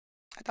fault.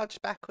 I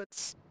dodged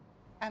backwards.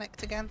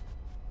 Panicked again.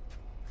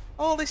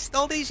 All these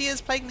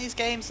years playing these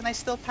games and I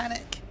still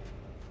panic.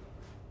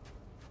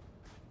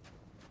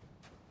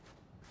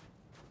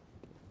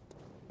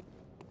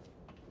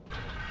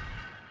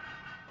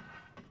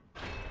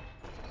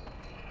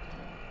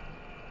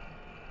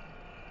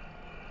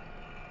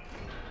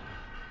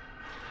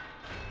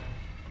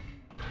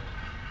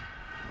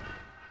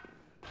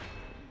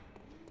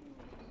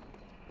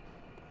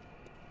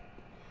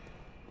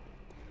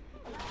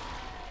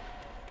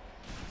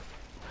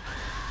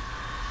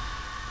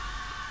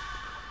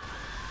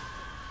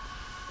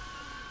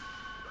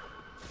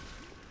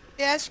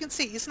 Yeah, as you can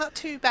see, he's not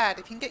too bad.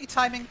 If you can get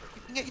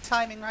your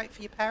timing right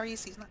for your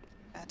parries, he's not too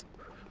bad.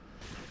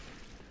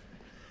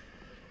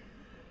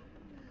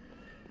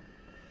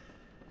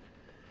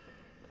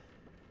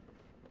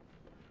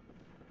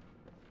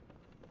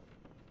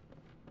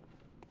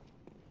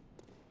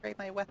 Upgrade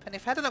my weapon.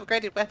 If I had an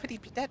upgraded weapon,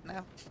 he'd be dead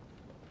now.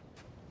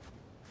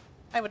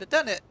 I would have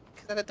done it,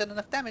 because I'd have done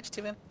enough damage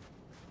to him.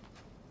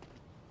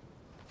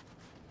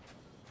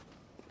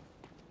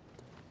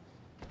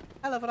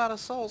 Hell of a lot of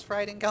souls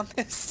riding on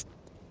this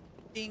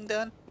being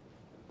done.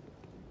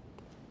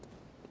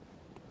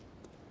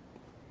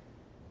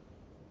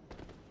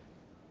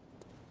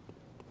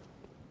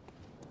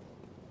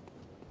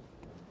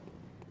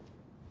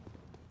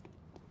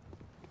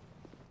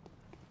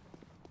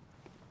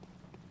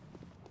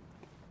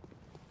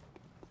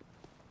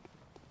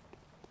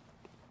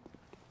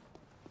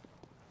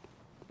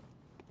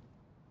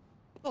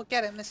 We'll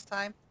get him this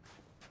time.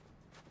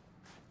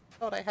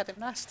 Thought I had him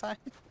last time.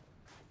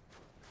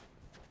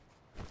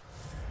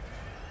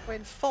 We're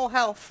in full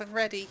health and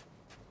ready.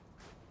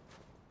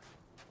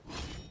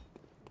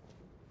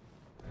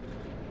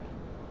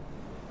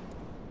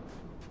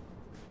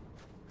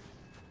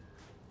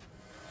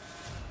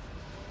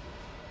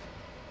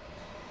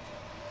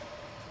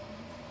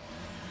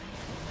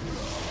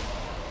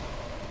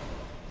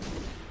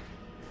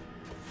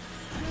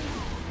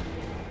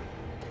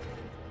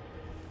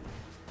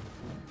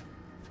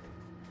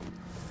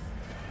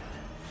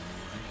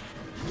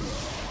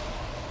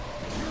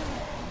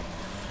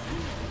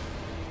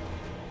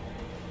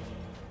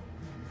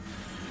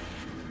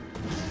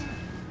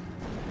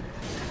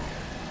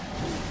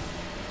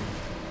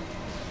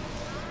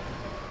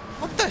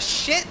 What the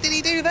shit did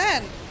he do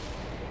then?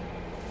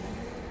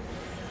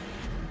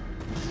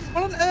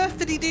 What on earth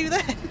did he do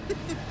then?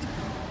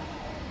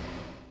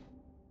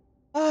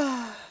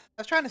 I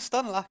was trying to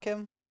stun lock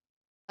him.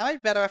 I might be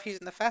better off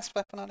using the fast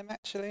weapon on him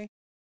actually.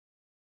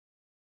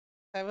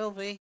 I will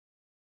be.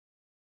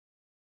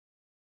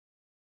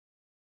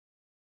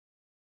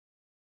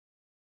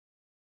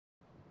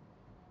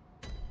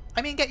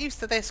 I mean, get used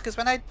to this, because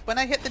when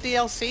I hit the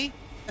DLC,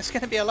 there's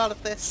going to be a lot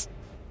of this.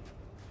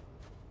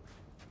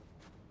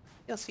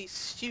 DLC's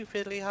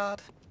stupidly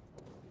hard.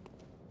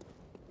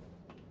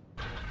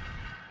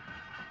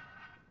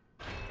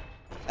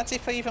 That's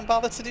if I even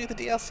bother to do the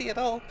DLC at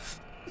all.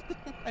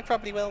 I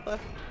probably will though.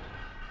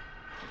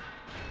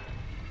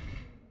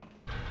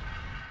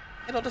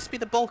 It'll just be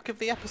the bulk of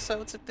the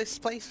episodes of this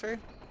playthrough.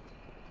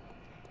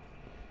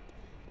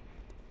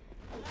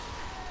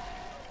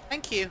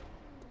 Thank you.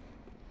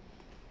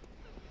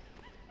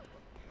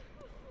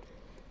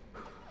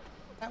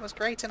 That was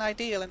great and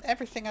ideal and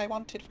everything I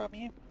wanted from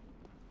you.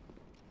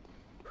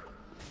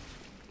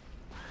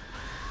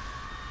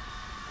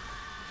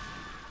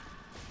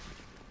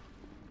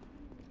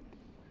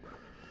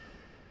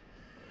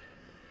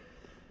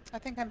 I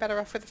think I'm better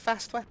off with a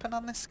fast weapon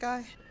on this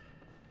guy.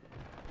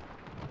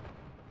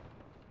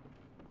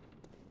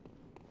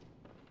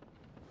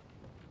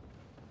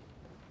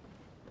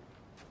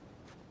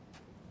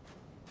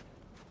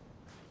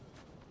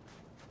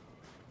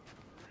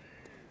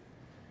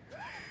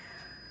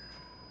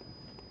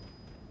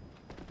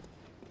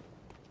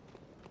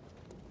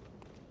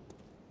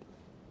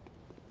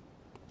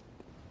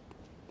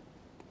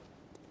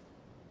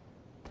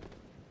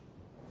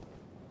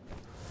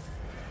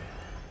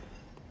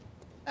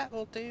 That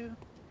will do,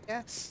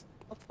 yes.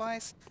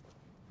 Otherwise,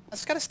 I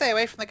just gotta stay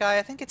away from the guy.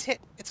 I think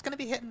it's gonna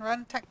be hit and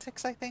run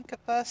tactics, I think, at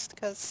first,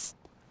 because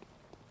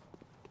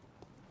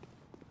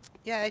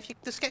yeah, if you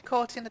just get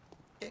caught in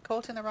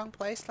the wrong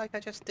place like I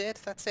just did,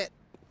 that's it.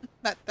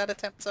 That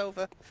attempt's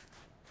over.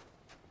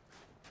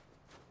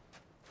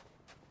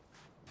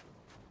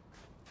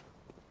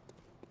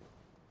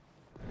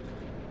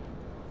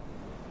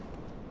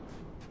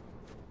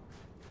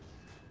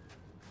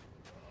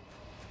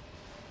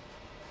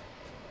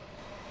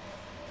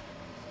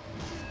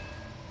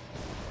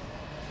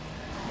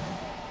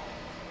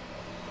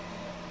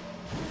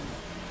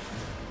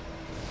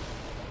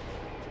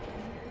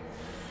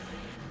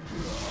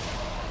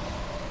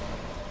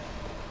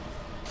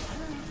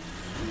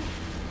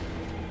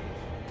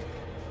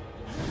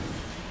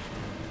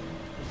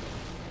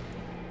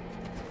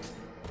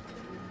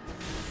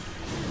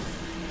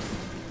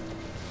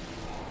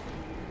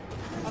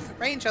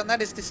 Range on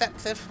that is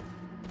deceptive.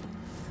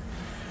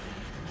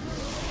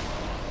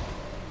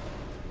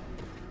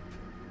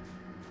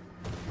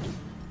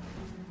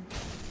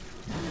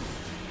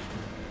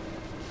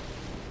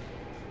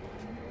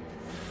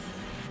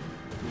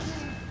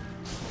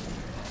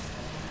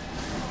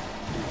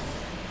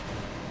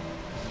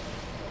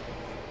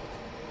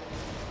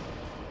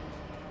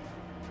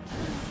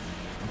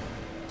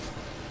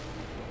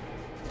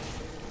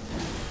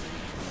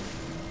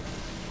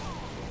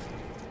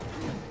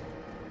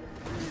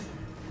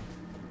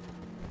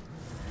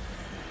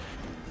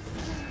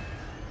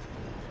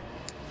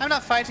 I'm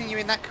not fighting you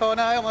in that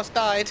corner, I almost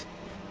died.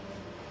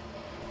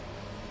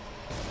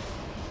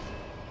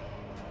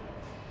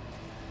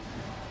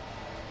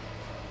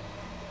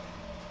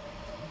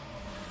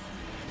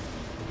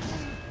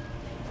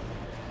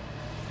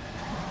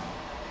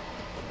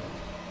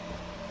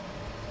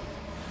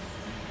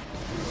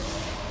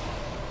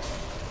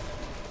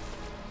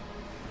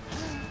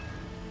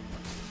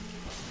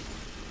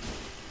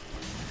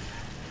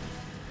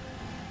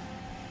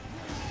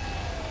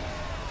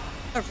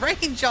 The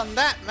range on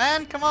that,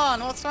 man! Come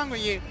on, what's wrong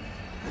with you?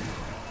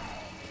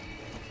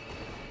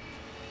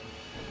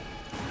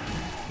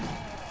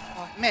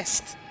 Oh, I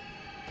missed.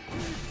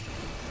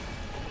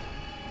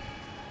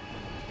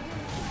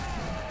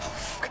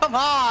 Oh, come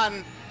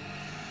on!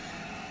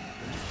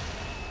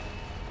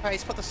 Right,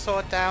 he's put the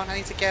sword down. I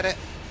need to get it.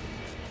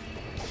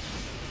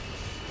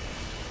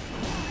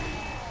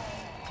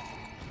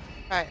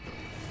 Right.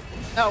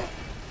 No.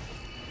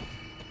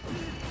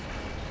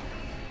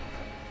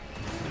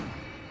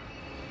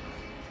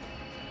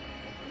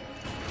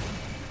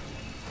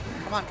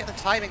 Come on, get the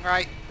timing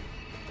right.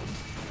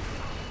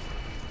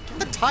 Get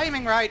the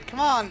timing right, come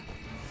on.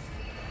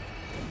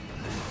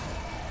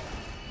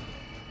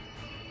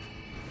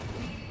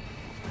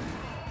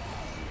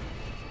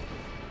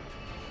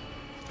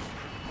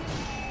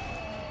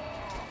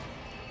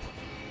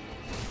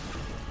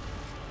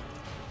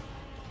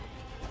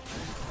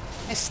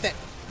 Missed it.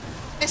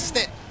 Missed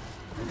it.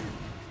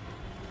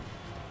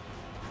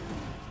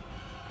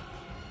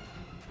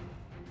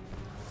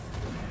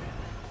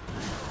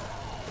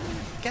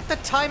 Get the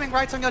timing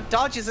right on your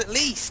dodges at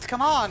least,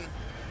 come on!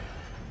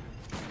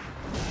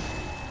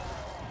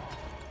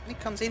 When he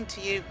comes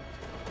into you.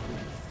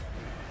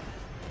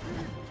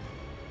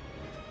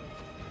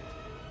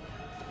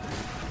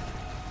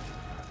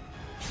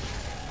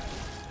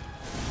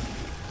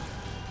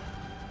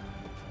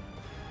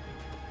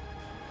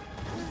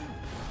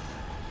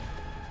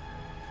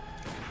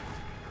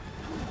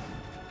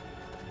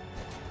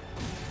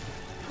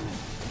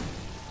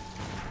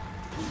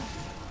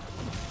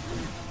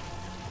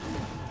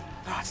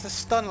 It's the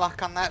stun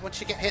lock on that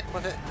once you get hit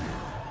with it.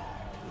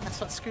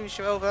 That's what screws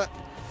you over.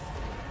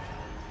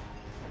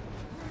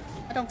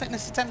 I don't think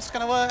this attempt's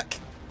gonna work.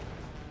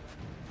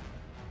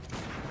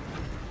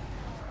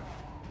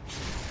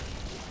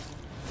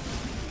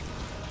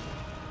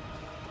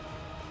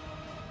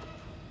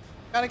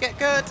 Gotta get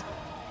good.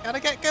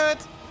 Gotta get good.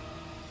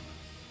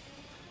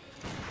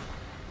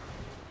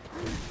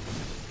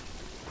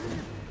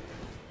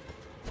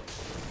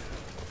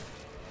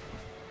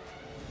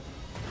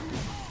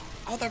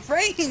 Oh, the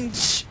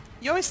range!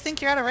 You always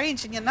think you're out of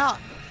range and you're not.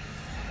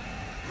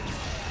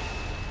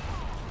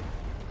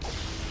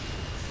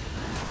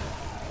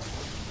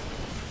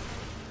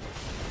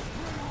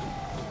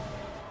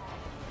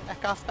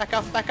 Back off, back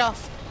off, back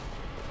off.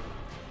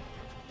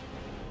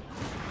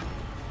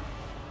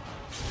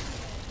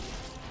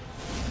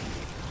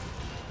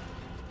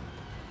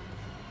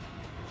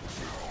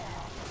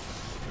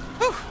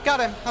 Whew, got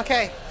him.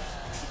 Okay.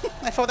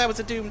 I thought that was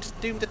a doomed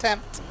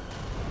attempt.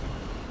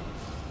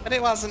 But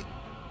it wasn't.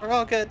 We're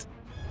all good.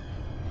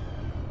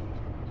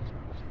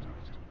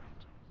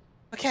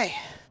 Okay.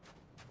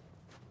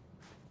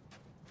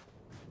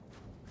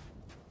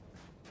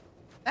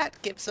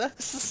 That gives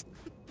us...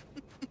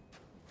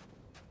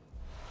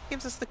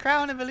 gives us the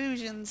Crown of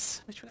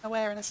Illusions, which we're going to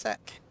wear in a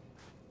sec.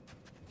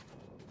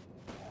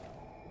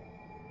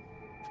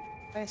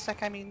 By a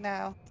sec, I mean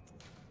now.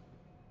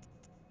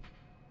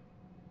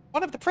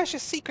 One of the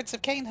precious secrets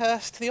of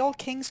Canehurst, the old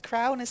king's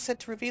crown is said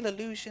to reveal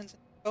illusions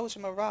and expose a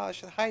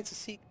mirage that hides a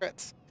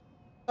secret.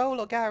 So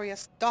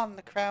Logarius donned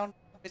the crown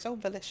of his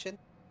own volition,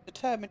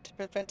 determined to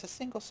prevent a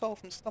single soul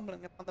from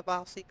stumbling upon the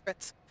vile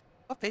secret.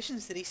 What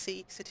visions did he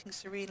see, sitting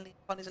serenely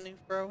upon his new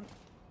throne?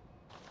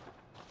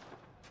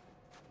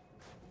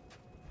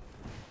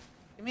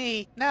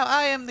 Me, now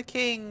I am the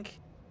king!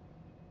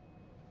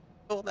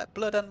 All that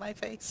blood on my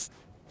face.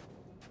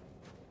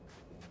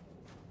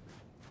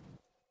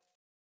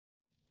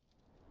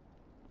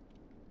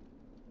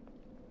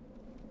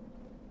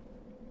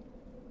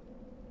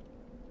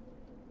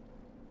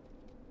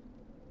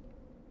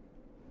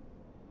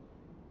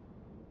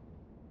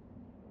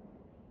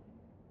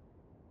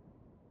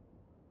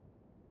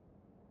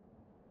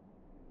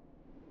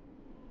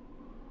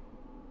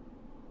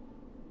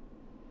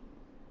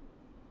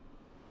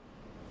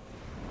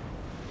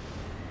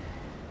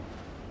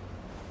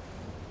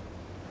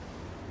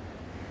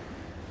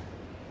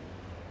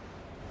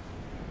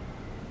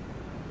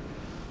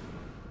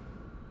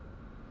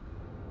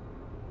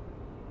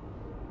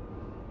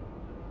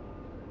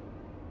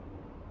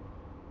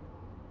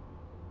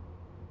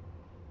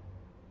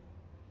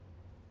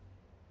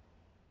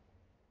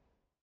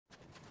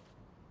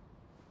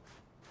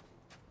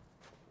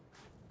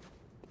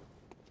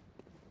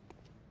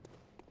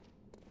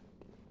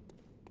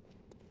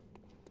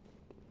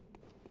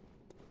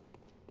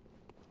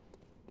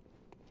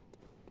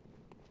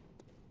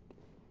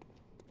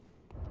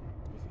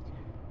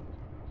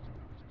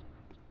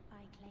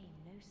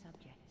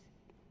 Subjects,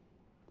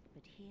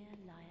 but here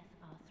lieth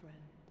our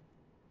throne.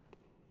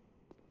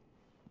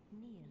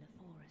 Kneel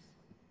afore us,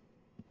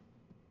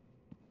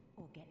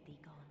 or get thee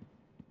gone.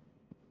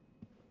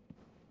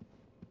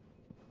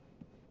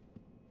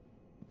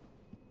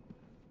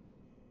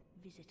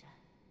 Visitor,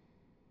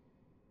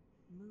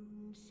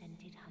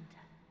 moon-scented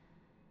hunter.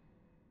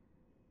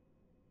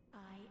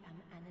 I am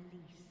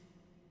Annalise,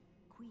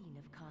 Queen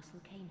of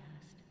Castle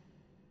Canehurst.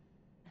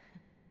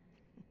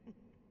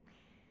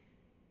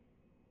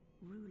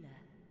 Ruler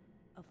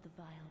of the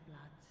vile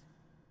bloods,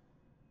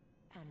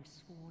 and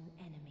sworn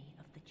enemy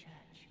of the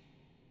Church.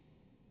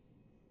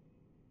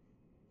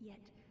 Yet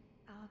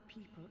our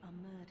people are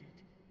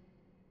murdered,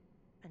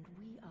 and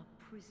we are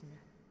prisoner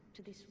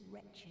to this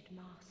wretched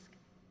mask.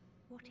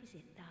 What is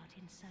it thou art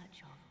in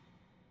search of?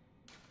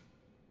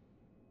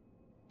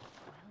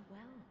 Well,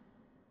 well.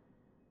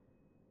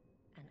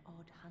 An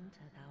odd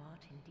hunter thou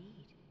art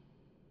indeed.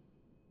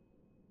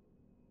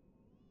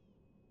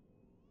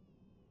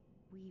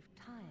 We've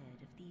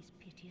tired of these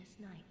piteous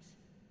nights.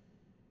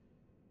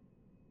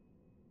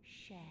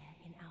 Share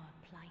in our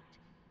plight,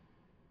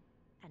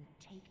 and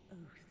take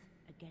oath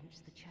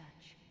against the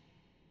Church.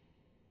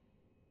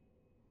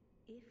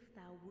 If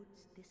thou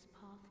wouldst this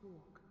path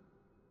walk,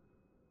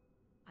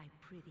 I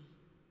prithee,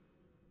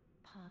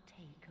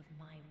 partake of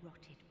my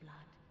rotted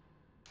blood.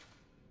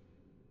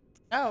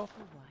 Oh.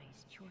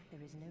 Otherwise,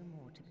 there is no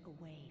more to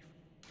away.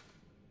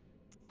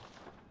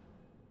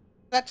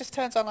 That just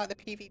turns on like the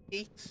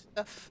PvP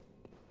stuff.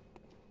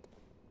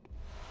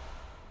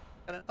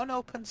 Got an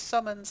unopened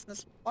summons, and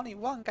there's only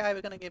one guy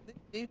we're gonna give this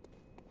to.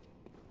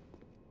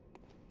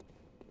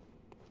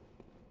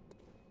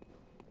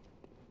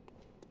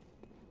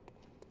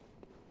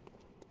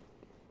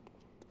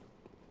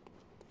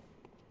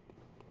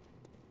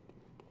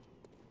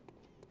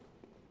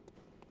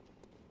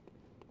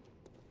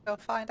 Go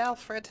find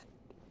Alfred.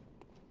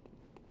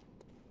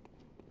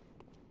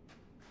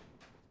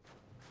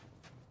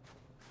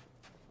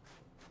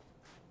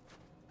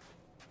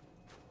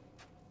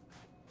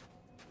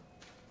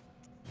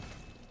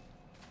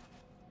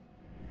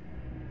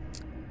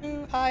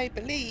 Who I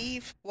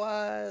believe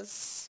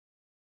was...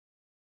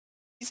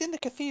 He's in the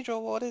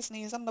Cathedral Ward, isn't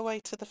he? He's on the way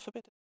to the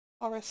Forbidden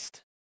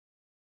Forest.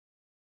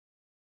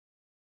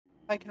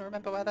 I can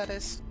remember where that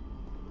is.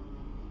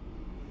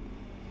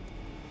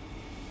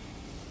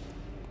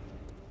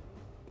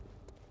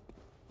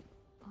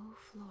 O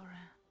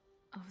Flora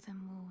of the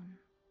moon,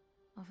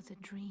 of the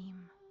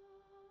dream.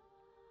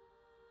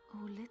 O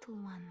little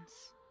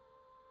ones,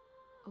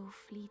 O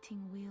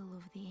fleeting will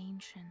of the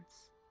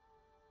ancients.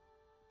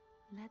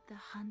 Let the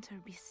hunter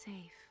be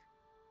safe.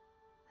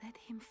 Let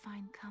him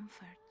find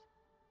comfort.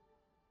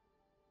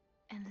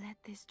 And let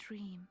this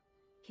dream,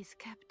 his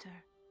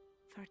captor,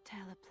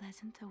 foretell a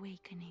pleasant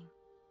awakening.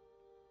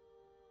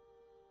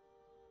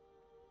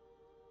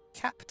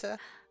 captor.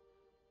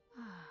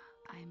 Ah,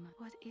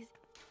 what is...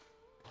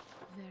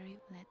 Very...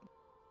 Let...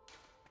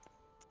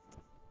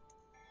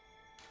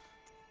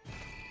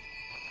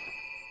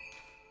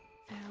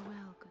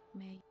 Farewell, good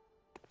maid.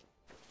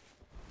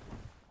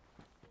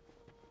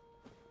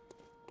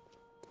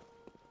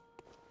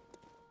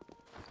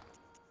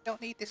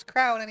 Don't need this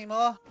crown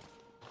anymore.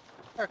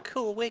 Or a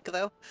cool wig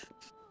though.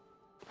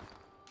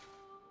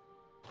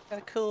 Got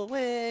a cool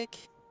wig.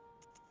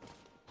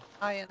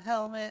 Iron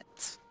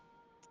helmet.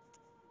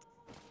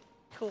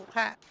 Cool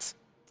hat.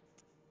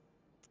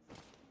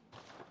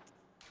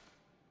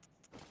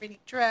 Really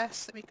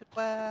dress that we could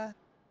wear.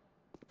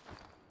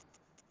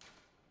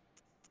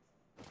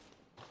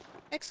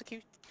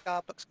 Execution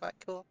garb looks quite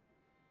cool.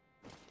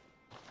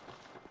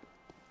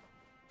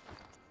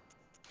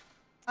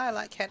 I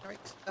like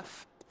Henrik's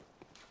stuff.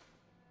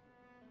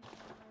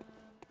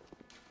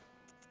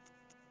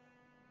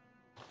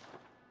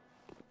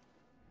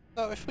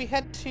 So if we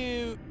head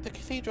to the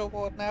cathedral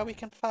ward now, we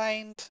can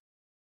find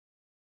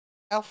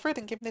Alfred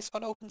and give him this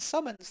unopened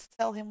summons to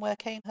tell him where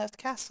Canehurst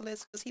Castle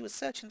is, because he was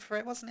searching for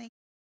it, wasn't he?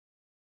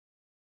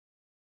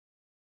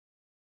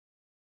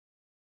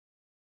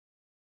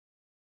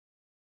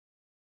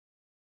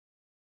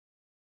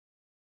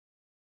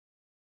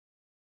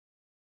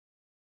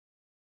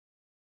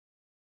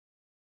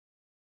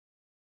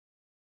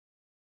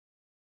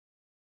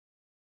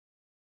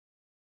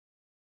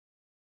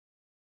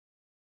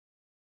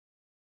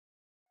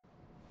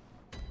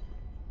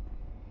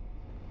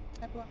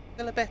 Everyone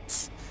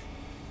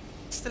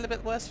still a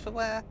bit worse for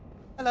wear.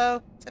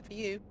 Hello, except for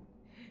you.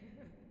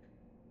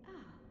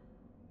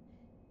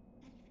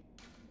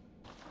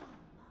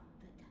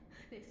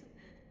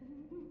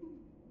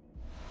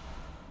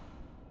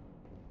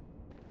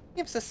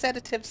 Gives us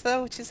sedatives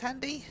though, which is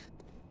handy.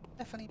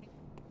 Definitely.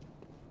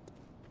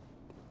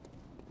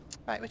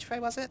 Right, which way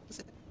was it? Was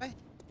it this way?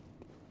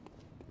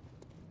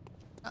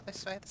 Not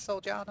this way, the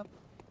old Yharnam.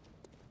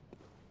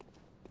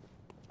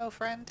 Oh,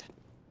 friend.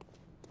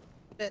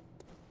 Bit.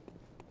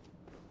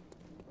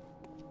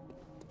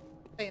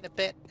 Saying a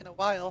bit in a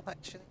while,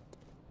 actually.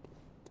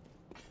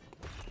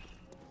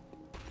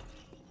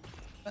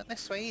 Not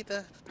this way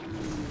either.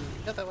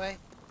 The other way.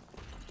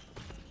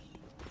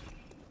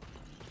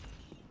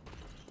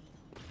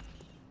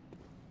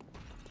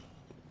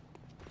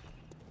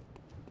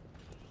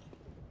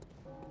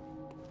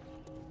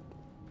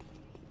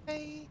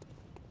 Hey.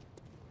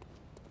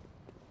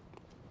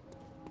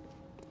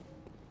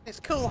 It's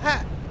a cool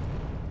hat.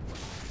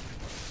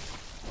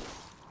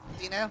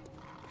 Do you know?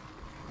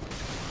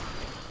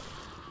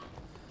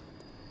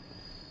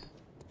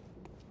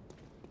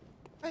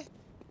 Hey.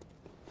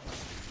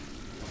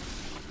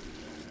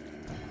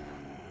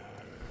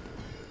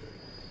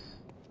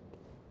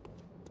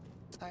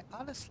 I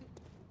honestly,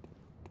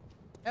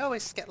 I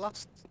always get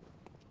lost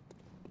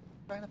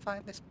trying to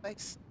find this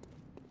place.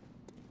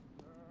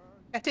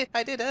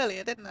 I did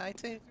earlier, didn't I,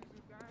 too?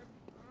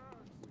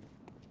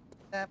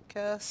 Damn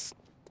curse.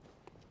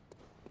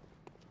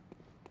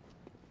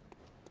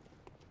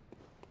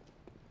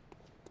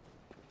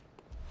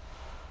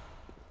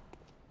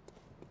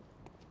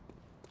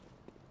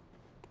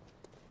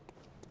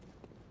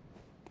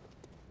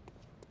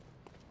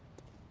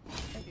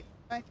 Maybe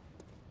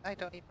I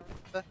don't even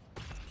remember.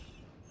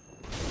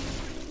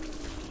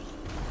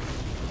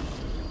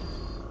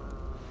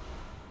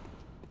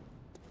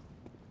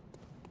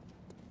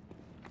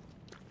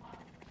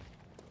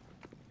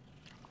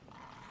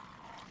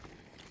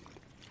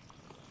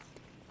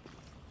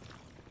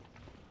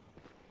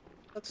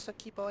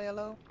 Bloodsucky boy,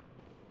 hello.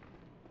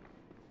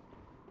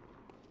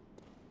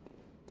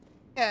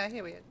 Yeah,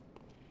 here we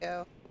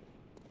go.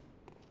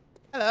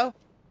 Hello.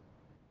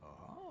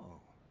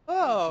 Oh.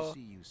 Oh. Good to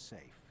see you safe.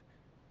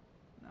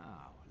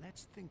 Now,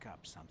 let's think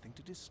up something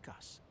to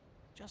discuss.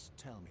 Just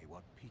tell me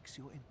what piques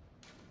your in...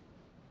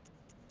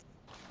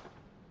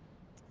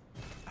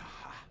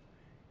 Aha!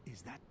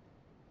 Is that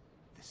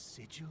the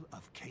sigil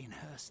of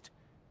Canehurst?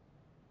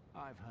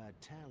 I've heard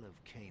tell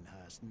of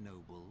Canehurst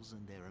nobles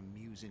and their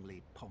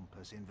amusingly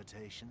pompous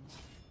invitations.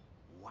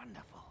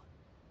 Wonderful.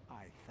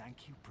 I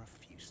thank you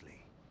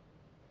profusely.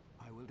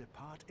 I will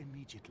depart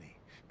immediately,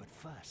 but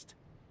first,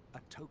 a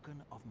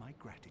token of my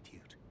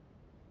gratitude.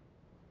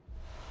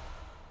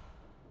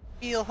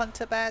 Eel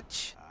hunter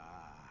badge.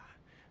 Ah,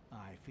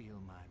 I feel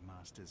my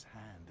master's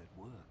hand at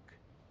work.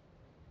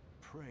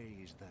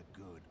 Praise the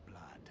good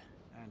blood,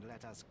 and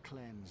let us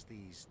cleanse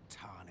these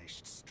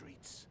tarnished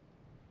streets.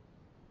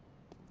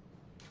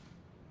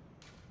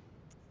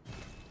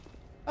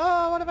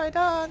 Oh, what have I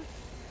done?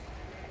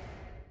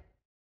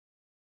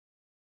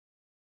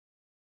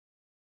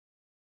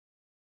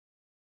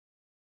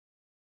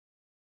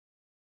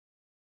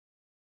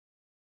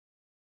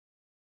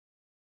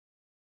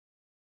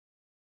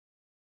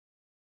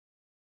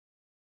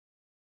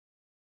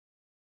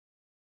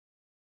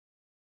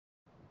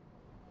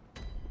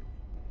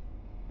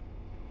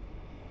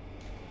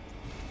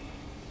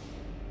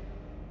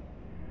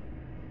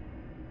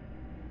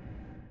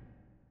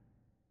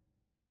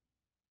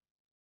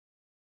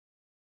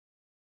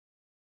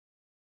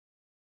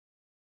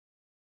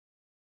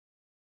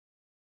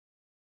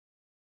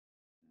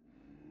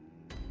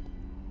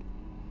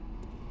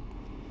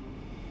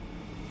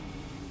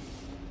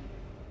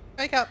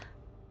 Wake up!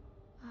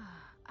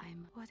 Ah,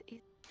 I'm... What is...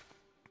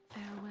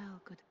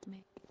 Farewell, good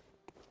mate.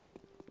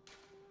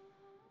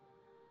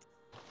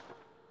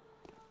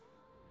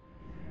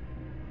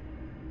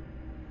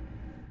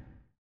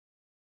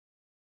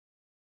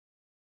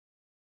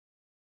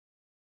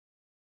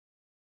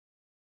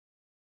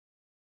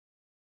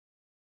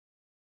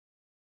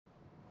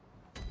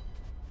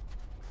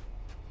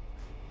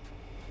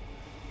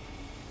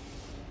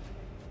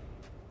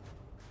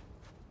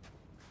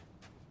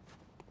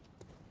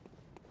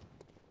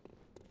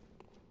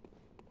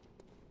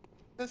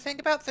 The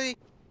thing about the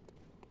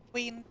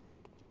Queen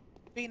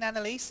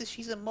Annalise is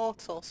she's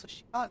immortal, so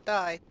she can't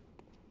die.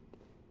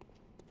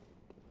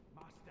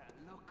 Master,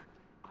 look!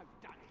 I've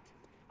done it!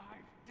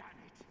 I've done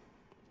it!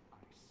 I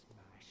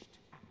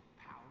smashed and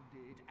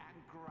pounded and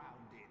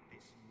grounded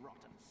this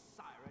rotten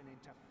siren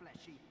into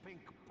fleshy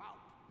pink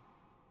pulp.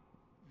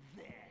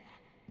 There,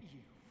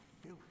 you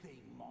filthy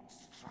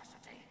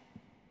monstrosity!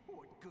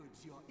 What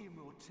good's your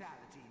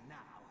immortality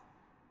now?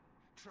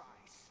 Try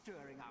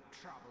stirring up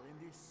trouble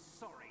in this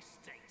sorry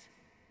state.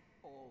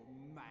 All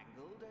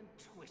mangled and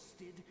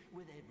twisted,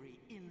 with every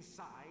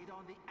inside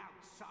on the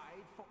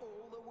outside for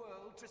all the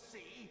world to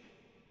see.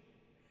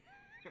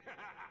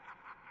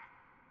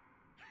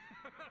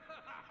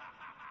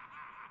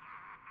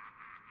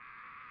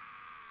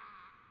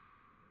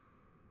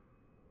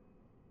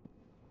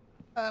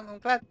 I'm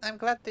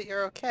glad that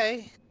you're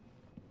okay.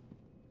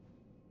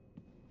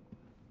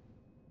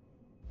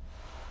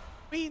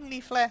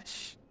 Queenly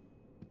flesh.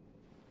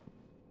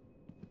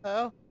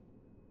 Oh.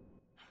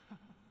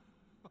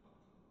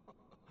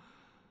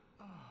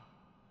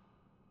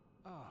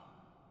 Oh,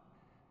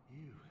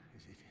 you,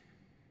 is it?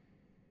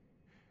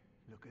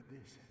 Look at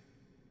this.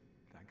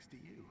 Thanks to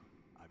you,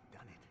 I've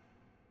done it.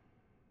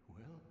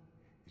 Well,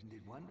 isn't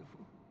it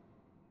wonderful?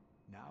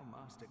 Now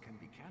Master can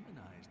be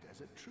canonized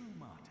as a true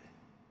martyr.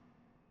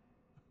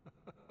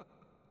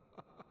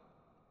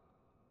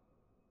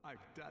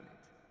 I've done it.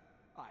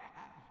 I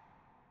have.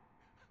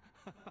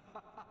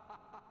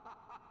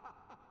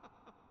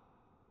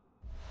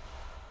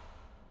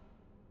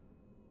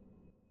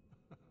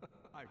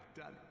 I've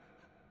done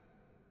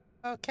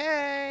it.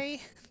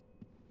 Okay.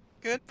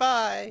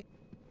 Goodbye.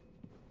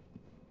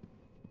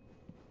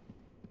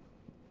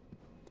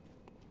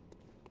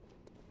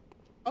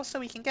 Also,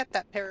 we can get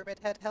that pyramid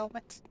head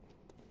helmet.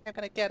 I'm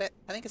gonna get it.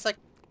 I think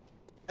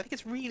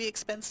it's really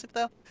expensive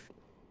though.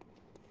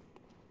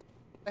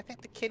 I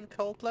think the kin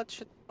Coldblood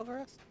should cover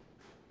us.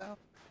 So.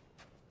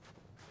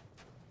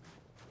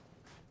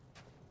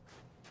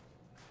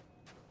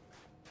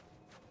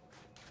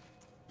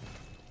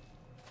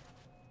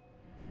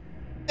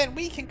 Then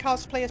we can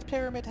cosplay as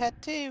Pyramid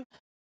Head too.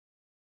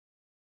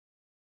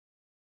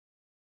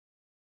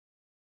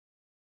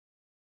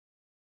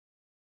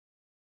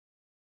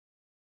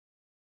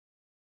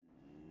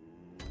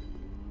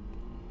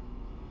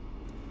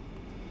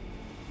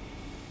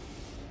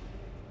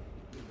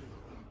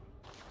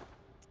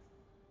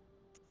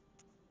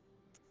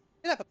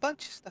 We have a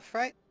bunch of stuff,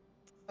 right?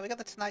 Oh, we got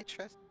the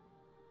Tonitrus.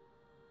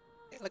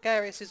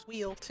 Ligarius'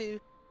 wheel too.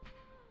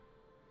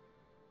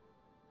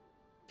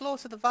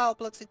 Floors of the vile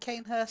bloods in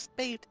Canehurst,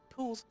 bathed in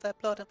pools of their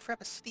blood and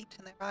forever steeped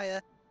in their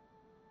ire.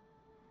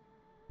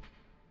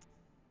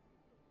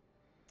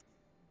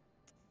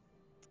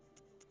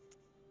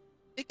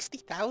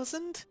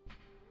 $60,000?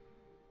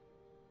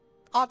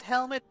 Odd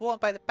helmet worn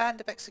by the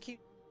band of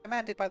execution,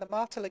 commanded by the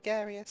martyr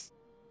Ligarius.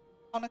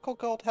 Conical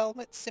gold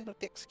helmet, symbol of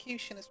the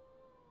executioner's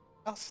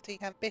ferocity,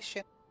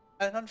 ambition,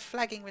 and an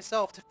unflagging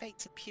resolve to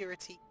fate's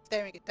impurity,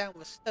 staring it down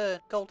with a stern,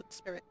 golden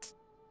spirit.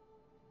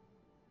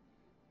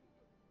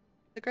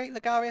 The great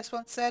Ligarius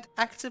once said,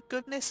 acts of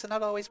goodness are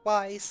not always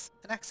wise,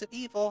 and acts of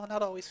evil are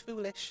not always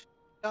foolish.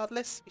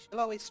 Regardless, we shall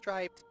always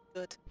strive to be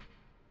good.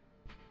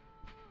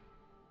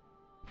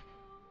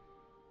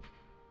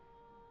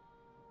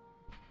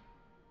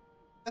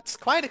 That's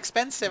quite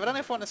expensive. I don't know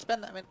if I want to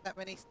spend that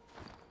many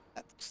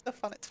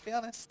stuff on it, to be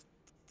honest.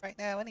 Right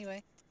now,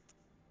 anyway.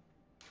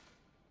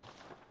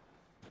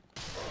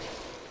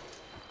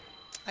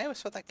 I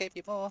always thought that gave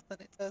you more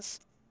than it does.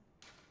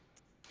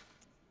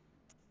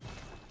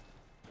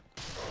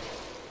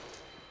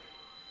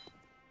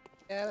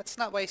 Yeah, let's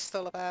not waste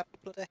all of our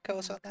blood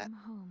echoes on that. Welcome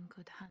home,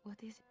 good hunt. What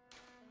is it?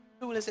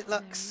 Cool as it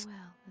looks. Very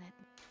well, let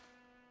me...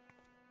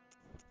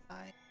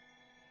 Fine.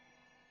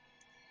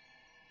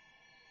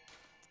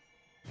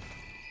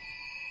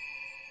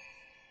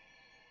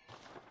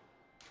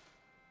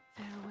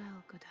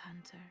 Farewell, good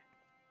hunter.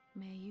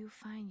 May you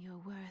find your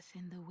worth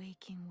in the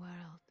waking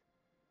world.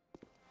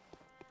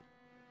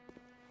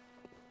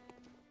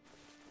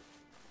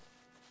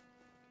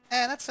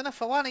 And that's enough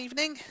for one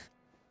evening.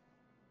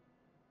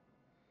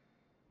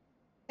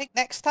 I think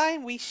next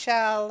time we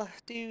shall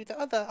do the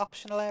other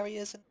optional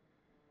areas and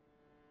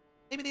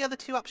maybe the other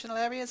two optional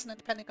areas, and then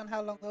depending on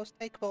how long those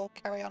take, we'll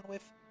carry on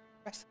with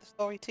the rest of the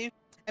story too.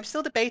 I'm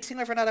still debating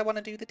whether or not I want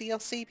to do the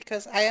DLC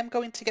because I am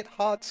going to get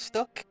hard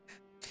stuck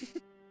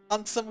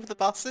on some of the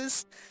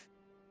bosses.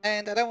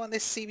 And I don't want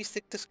this series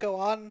to just go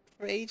on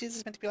for ages.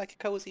 It's meant to be like a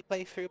cozy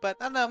playthrough, but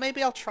I don't know,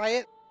 maybe I'll try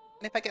it.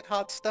 And if I get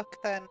hard stuck,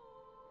 then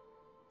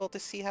we'll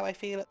just see how I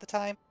feel at the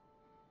time.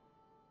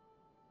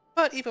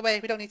 But either way,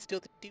 we don't need to do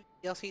the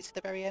DLC to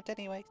the very end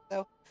anyway,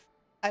 so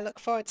I look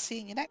forward to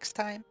seeing you next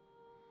time.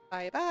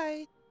 Bye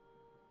bye!